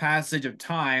 passage of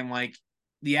time. Like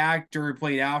the actor who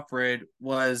played Alfred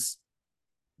was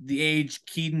the age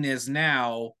Keaton is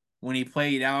now when he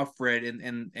played Alfred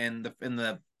in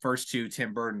the first two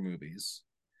Tim Burton movies.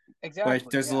 But exactly.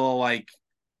 there's a Yeah. little like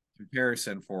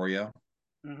comparison for you.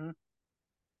 Mm-hmm.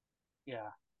 Yeah.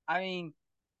 I mean,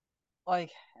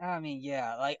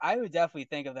 yeah. Like, I would definitely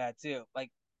think of that too.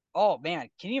 Like, oh man,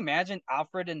 can you imagine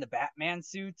Alfred in the Batman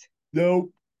suit?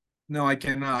 Nope. No, I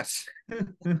cannot.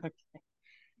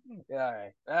 Yeah, all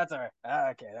right. That's all right.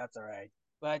 Okay, that's all right.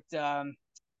 But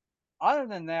other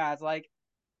than that, it's like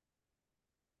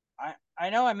I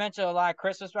know I mentioned a lot of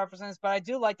Christmas references, but I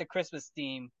do like the Christmas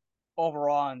theme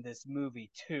overall in this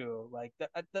movie too. Like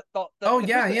Oh the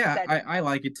yeah, Christmas yeah. I, setting. I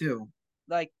like it too.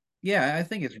 Like Yeah, I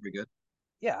think it's pretty good.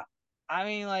 yeah, I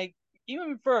mean like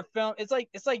even for a film, it's like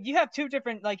you have two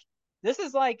different like this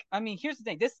is like I mean here's the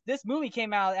thing this movie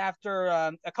came out after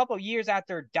a couple of years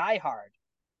after Die Hard,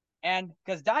 and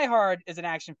because Die Hard is an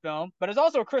action film, but it's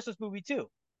also a Christmas movie too.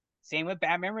 Same with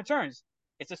Batman Returns.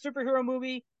 It's a superhero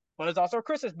movie, but it's also a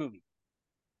Christmas movie.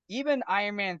 Even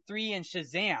Iron Man 3 and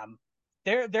Shazam,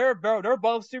 they're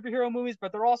both superhero movies,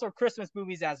 but they're also Christmas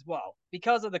movies as well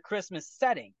because of the Christmas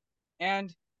setting.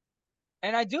 And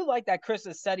and I do like that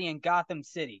Christmas setting in Gotham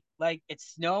City. Like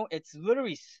it's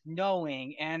literally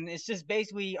snowing, and it's just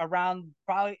basically around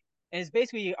probably and it's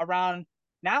basically around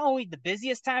not only the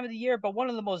busiest time of the year, but one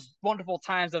of the most wonderful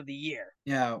times of the year.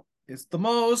 Yeah, it's the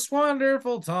most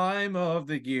wonderful time of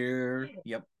the year.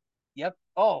 Yep. Yep.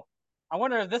 Oh, I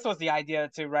wonder if this was the idea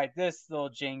to write this little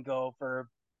jingle for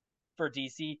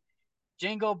DC.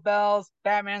 Jingle bells,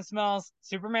 Batman smells,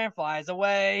 Superman flies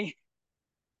away.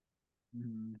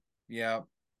 Mhm. Yeah,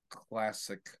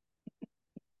 classic.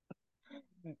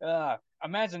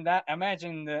 Imagine that.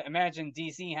 Imagine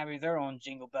DC having their own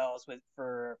jingle bells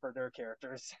for their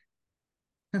characters.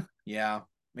 Yeah,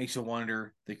 makes you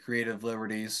wonder the creative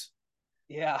liberties.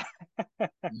 Yeah.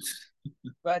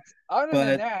 But other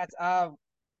than But that,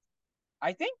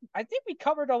 I think we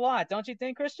covered a lot, don't you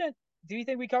think, Christian? Do you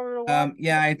think we covered a lot?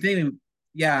 yeah, I think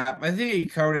he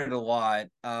covered it a lot.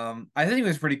 I think it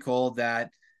was pretty cool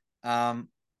that the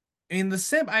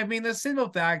simple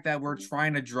fact that we're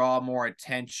trying to draw more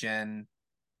attention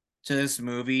to this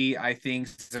movie, I think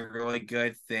is a really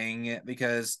good thing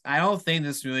because I don't think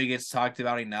this movie gets talked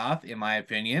about enough, in my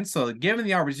opinion. So, given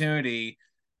the opportunity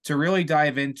to really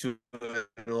dive into it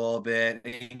a little bit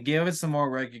and give it some more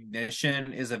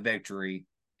recognition is a victory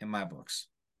in my books.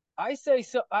 I say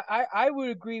so. I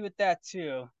would agree with that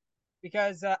too,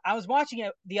 because I was watching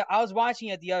it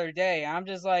the other day. And I'm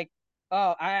just like,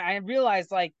 oh, I realized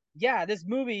like, yeah, this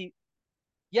movie,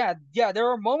 yeah,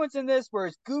 there are moments in this where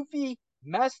it's goofy,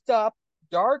 messed up,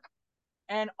 dark,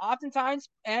 and oftentimes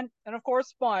and of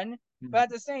course fun. But at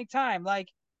the same time, like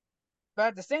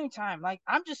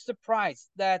I'm just surprised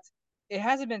that it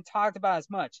hasn't been talked about as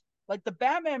much. like the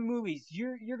Batman movies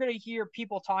you're gonna hear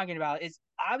people talking about is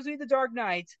obviously the Dark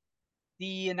Knight,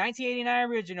 the 1989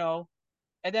 original,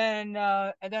 and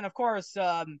then of course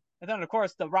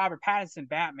the Robert Pattinson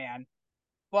Batman.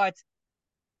 But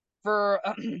for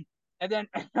and then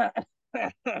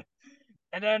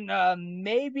and then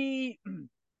maybe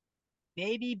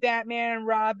Batman and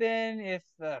Robin if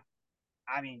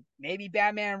maybe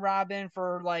Batman and Robin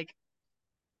for like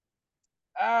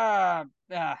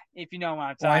if you know what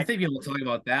I'm Well, I talking. think people talk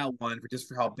about that one for just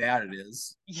for how bad it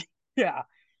is. Yeah,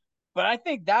 but I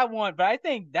think that one. But I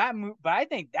think that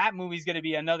movie's gonna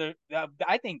be another.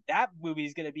 I think that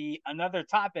movie's gonna be another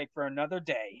topic for another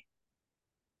day.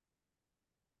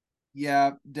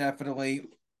 Yeah, definitely.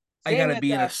 I Same gotta with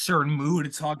be in a certain mood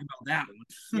to talk about that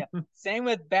yeah. one. Same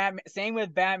with Batman. Same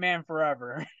with Batman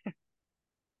Forever.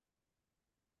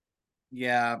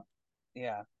 Yeah,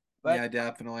 Yeah, but yeah,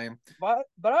 definitely. but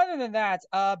other than that,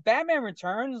 Batman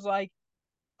Returns, like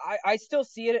I still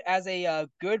see it as a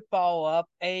good follow up.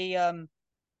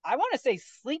 I want to say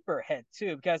sleeper hit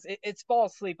too because it's fall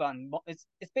asleep on it's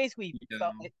basically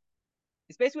Yeah.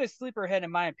 it's basically a sleeper hit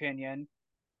in my opinion.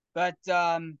 But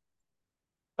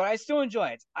but I still enjoy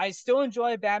it. I still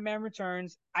enjoy Batman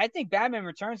Returns. I think Batman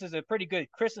Returns is a pretty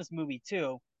good Christmas movie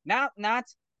too. Not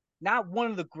one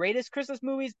of the greatest Christmas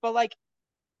movies, but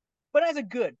as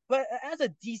a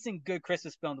decent good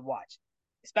Christmas film to watch,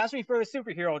 especially for the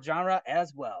superhero genre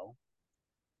as well.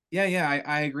 Yeah, yeah,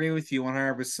 I agree with you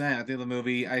 100%. I think the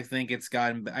movie, I think it's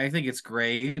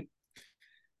great.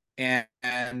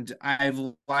 And I've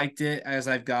liked it as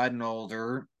I've gotten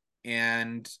older.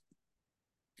 And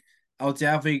I'll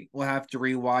definitely will have to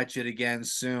rewatch it again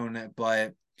soon.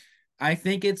 But I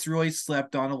think it's really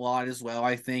slept on a lot as well.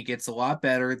 I think it's a lot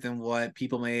better than what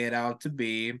people made it out to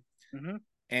be. Mm-hmm.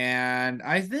 And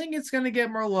I think it's going to get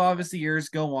more love as the years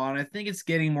go on. I think it's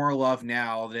getting more love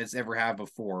now than it's ever had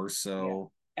before. Yeah,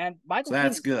 So, and so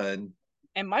that's good.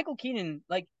 Michael Keaton,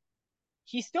 like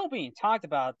he's still being talked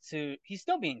about. He's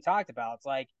still being talked about. It's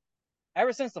like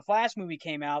ever since the Flash movie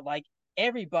came out, like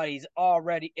everybody's on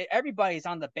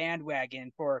the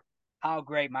bandwagon for how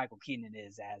great Michael Keaton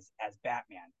is as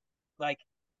Batman. Like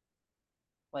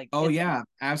Oh it's yeah, it's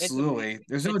absolutely. amazing.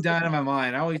 There's no doubt in my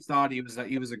mind. I always thought he was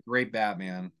a great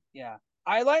Batman. Yeah.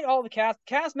 I like all the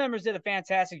cast members did a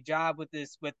fantastic job with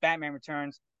Batman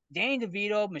Returns. Danny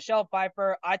DeVito, Michelle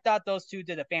Pfeiffer, I thought those two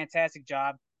did a fantastic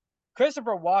job.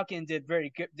 Christopher Walken did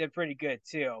pretty good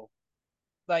too.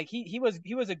 Like he was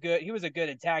a good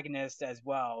antagonist as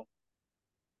well.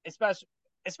 Especially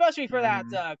especially for that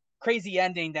Mhm. crazy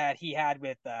ending that he had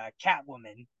with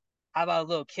Catwoman. How about a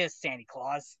little kiss, Santa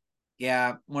Claus?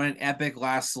 Yeah, what an epic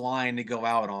last line to go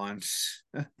out on.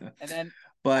 And then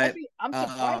but actually I'm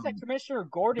surprised that um Commissioner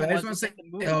but Gordon I just want wasn't to in say the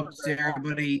I movie hope for to very long.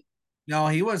 everybody. No,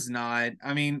 he was not.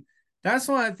 I mean, that's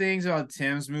one of the things about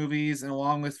Tim's movies, and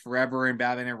along with Forever and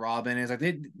Batman and Robin, is like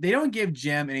they don't give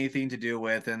Jim anything to do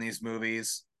with in these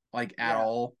movies, like at Yeah.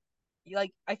 all.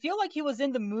 Like I feel like he was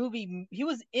in the movie. He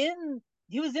was in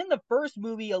the first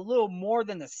movie a little more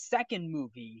than the second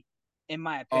movie, in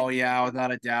my Oh opinion. yeah,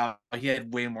 without a doubt. He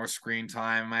had way more screen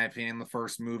time, in my opinion, in the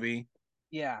first movie.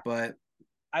 Yeah, But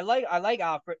I like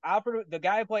Alfred. Alfred, the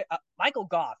guy who played Michael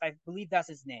Goff, I believe that's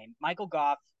his name. Michael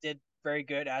Goff did very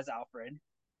good as Alfred,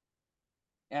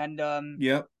 and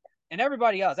yep.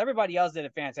 everybody else did a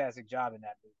fantastic job in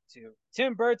that movie too.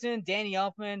 Tim Burton, Danny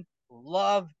Elfman,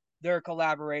 love their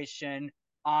collaboration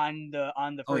on the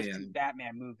Oh first yeah. two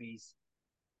Batman movies.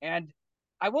 And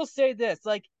I will say this,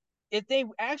 like, if they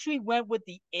actually went with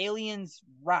the aliens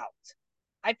route,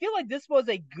 I feel like this was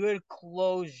a good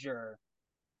closure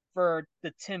for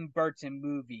the Tim Burton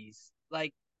movies.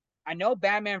 Like, I know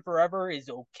Batman Forever is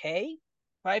okay,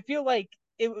 but I feel like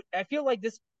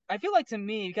to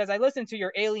me because I listened to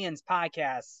your Aliens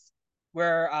podcast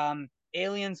where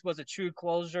Aliens was a true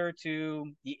closure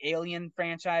to the Alien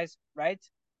franchise, right?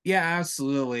 Yeah,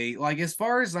 absolutely. Like as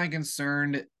far as I'm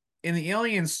concerned, in the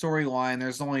Alien storyline,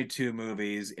 there's only two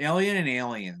movies, Alien and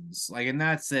Aliens. Like, and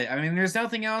that's it. I mean, there's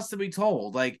nothing else to be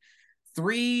told. Like,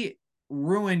 three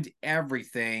ruined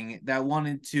everything that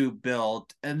wanted to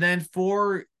build, and then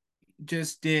four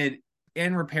just did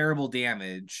irreparable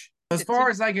damage. As The far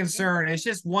Tim as I'm yeah, concerned, it's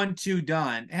just one, two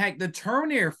done. Heck, the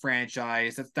Terminator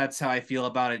franchise, that's how I feel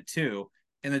about it too.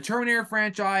 In the Terminator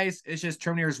franchise, it's just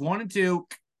Terminators one and two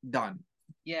done.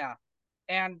 yeah.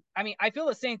 And I mean, I feel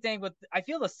the same thing with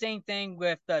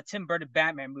the Tim Burton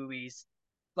Batman movies.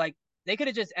 Like they could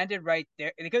have just ended right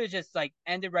there. They could have just like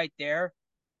ended right there,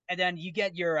 and then you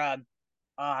get your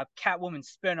Catwoman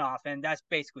spinoff, and that's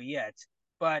basically it.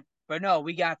 But no,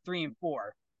 we got three and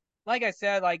four. like I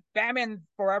said, like Batman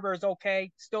Forever is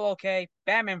okay, still okay.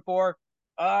 Batman 4,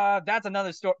 that's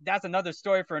another story. That's another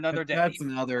story for another day. That's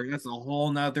a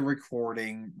whole nother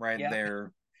recording right Yeah,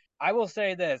 there. I will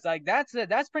say this, like that's it.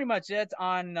 That's pretty much it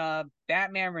on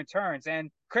Batman Returns. And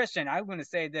Christian, I'm going to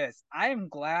say this: I am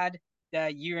glad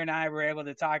that you and I were able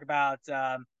to talk about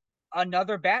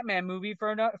another Batman movie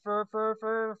for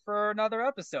for another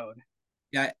episode.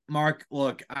 Yeah, Mark,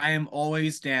 look, I am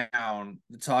always down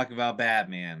to talk about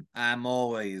Batman. I'm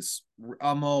always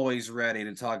ready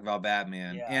to talk about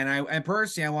Batman. Yeah. And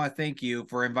personally I want to thank you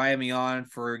for inviting me on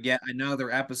for yet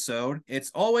another episode. It's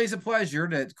always a pleasure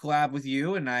to collab with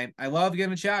you, and I love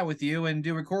getting to chat with you and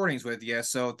do recordings with you.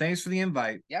 So thanks for the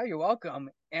invite. Yeah, you're welcome.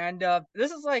 And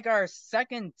this is like our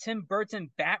second Tim Burton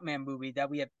Batman movie that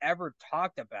we have ever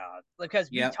talked about,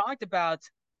 because we Yep. talked about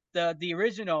the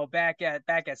original back at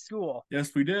school.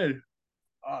 Yes, we did.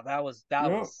 Oh, Yeah. that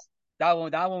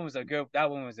one was a good that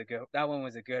one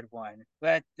was a good one.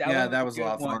 But that Yeah, one was that a was a good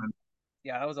lot of one. fun.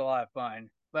 Yeah, that was a lot of fun.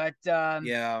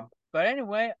 Yeah. But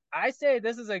anyway, I say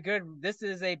this is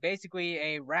a basically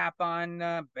a wrap on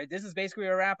this is basically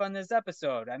a wrap on this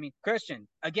episode. I mean, Christian,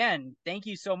 again, thank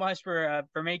you so much for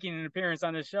making an appearance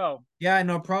on the show. Yeah,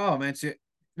 no problem.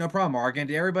 No problem, Mark. And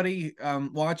to everybody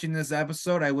watching this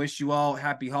episode, I wish you all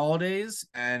happy holidays,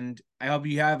 and I hope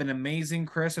you have an amazing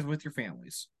Christmas with your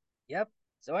families. Yep.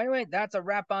 So anyway, that's a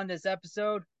wrap on this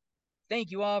episode.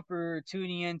 Thank you all for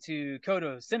tuning in to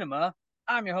Codo Cinema.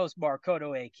 I'm your host, Mark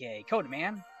Codo, aka Coda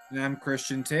Man. And I'm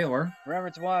Christian Taylor. Remember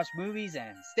to watch movies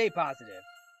and stay positive.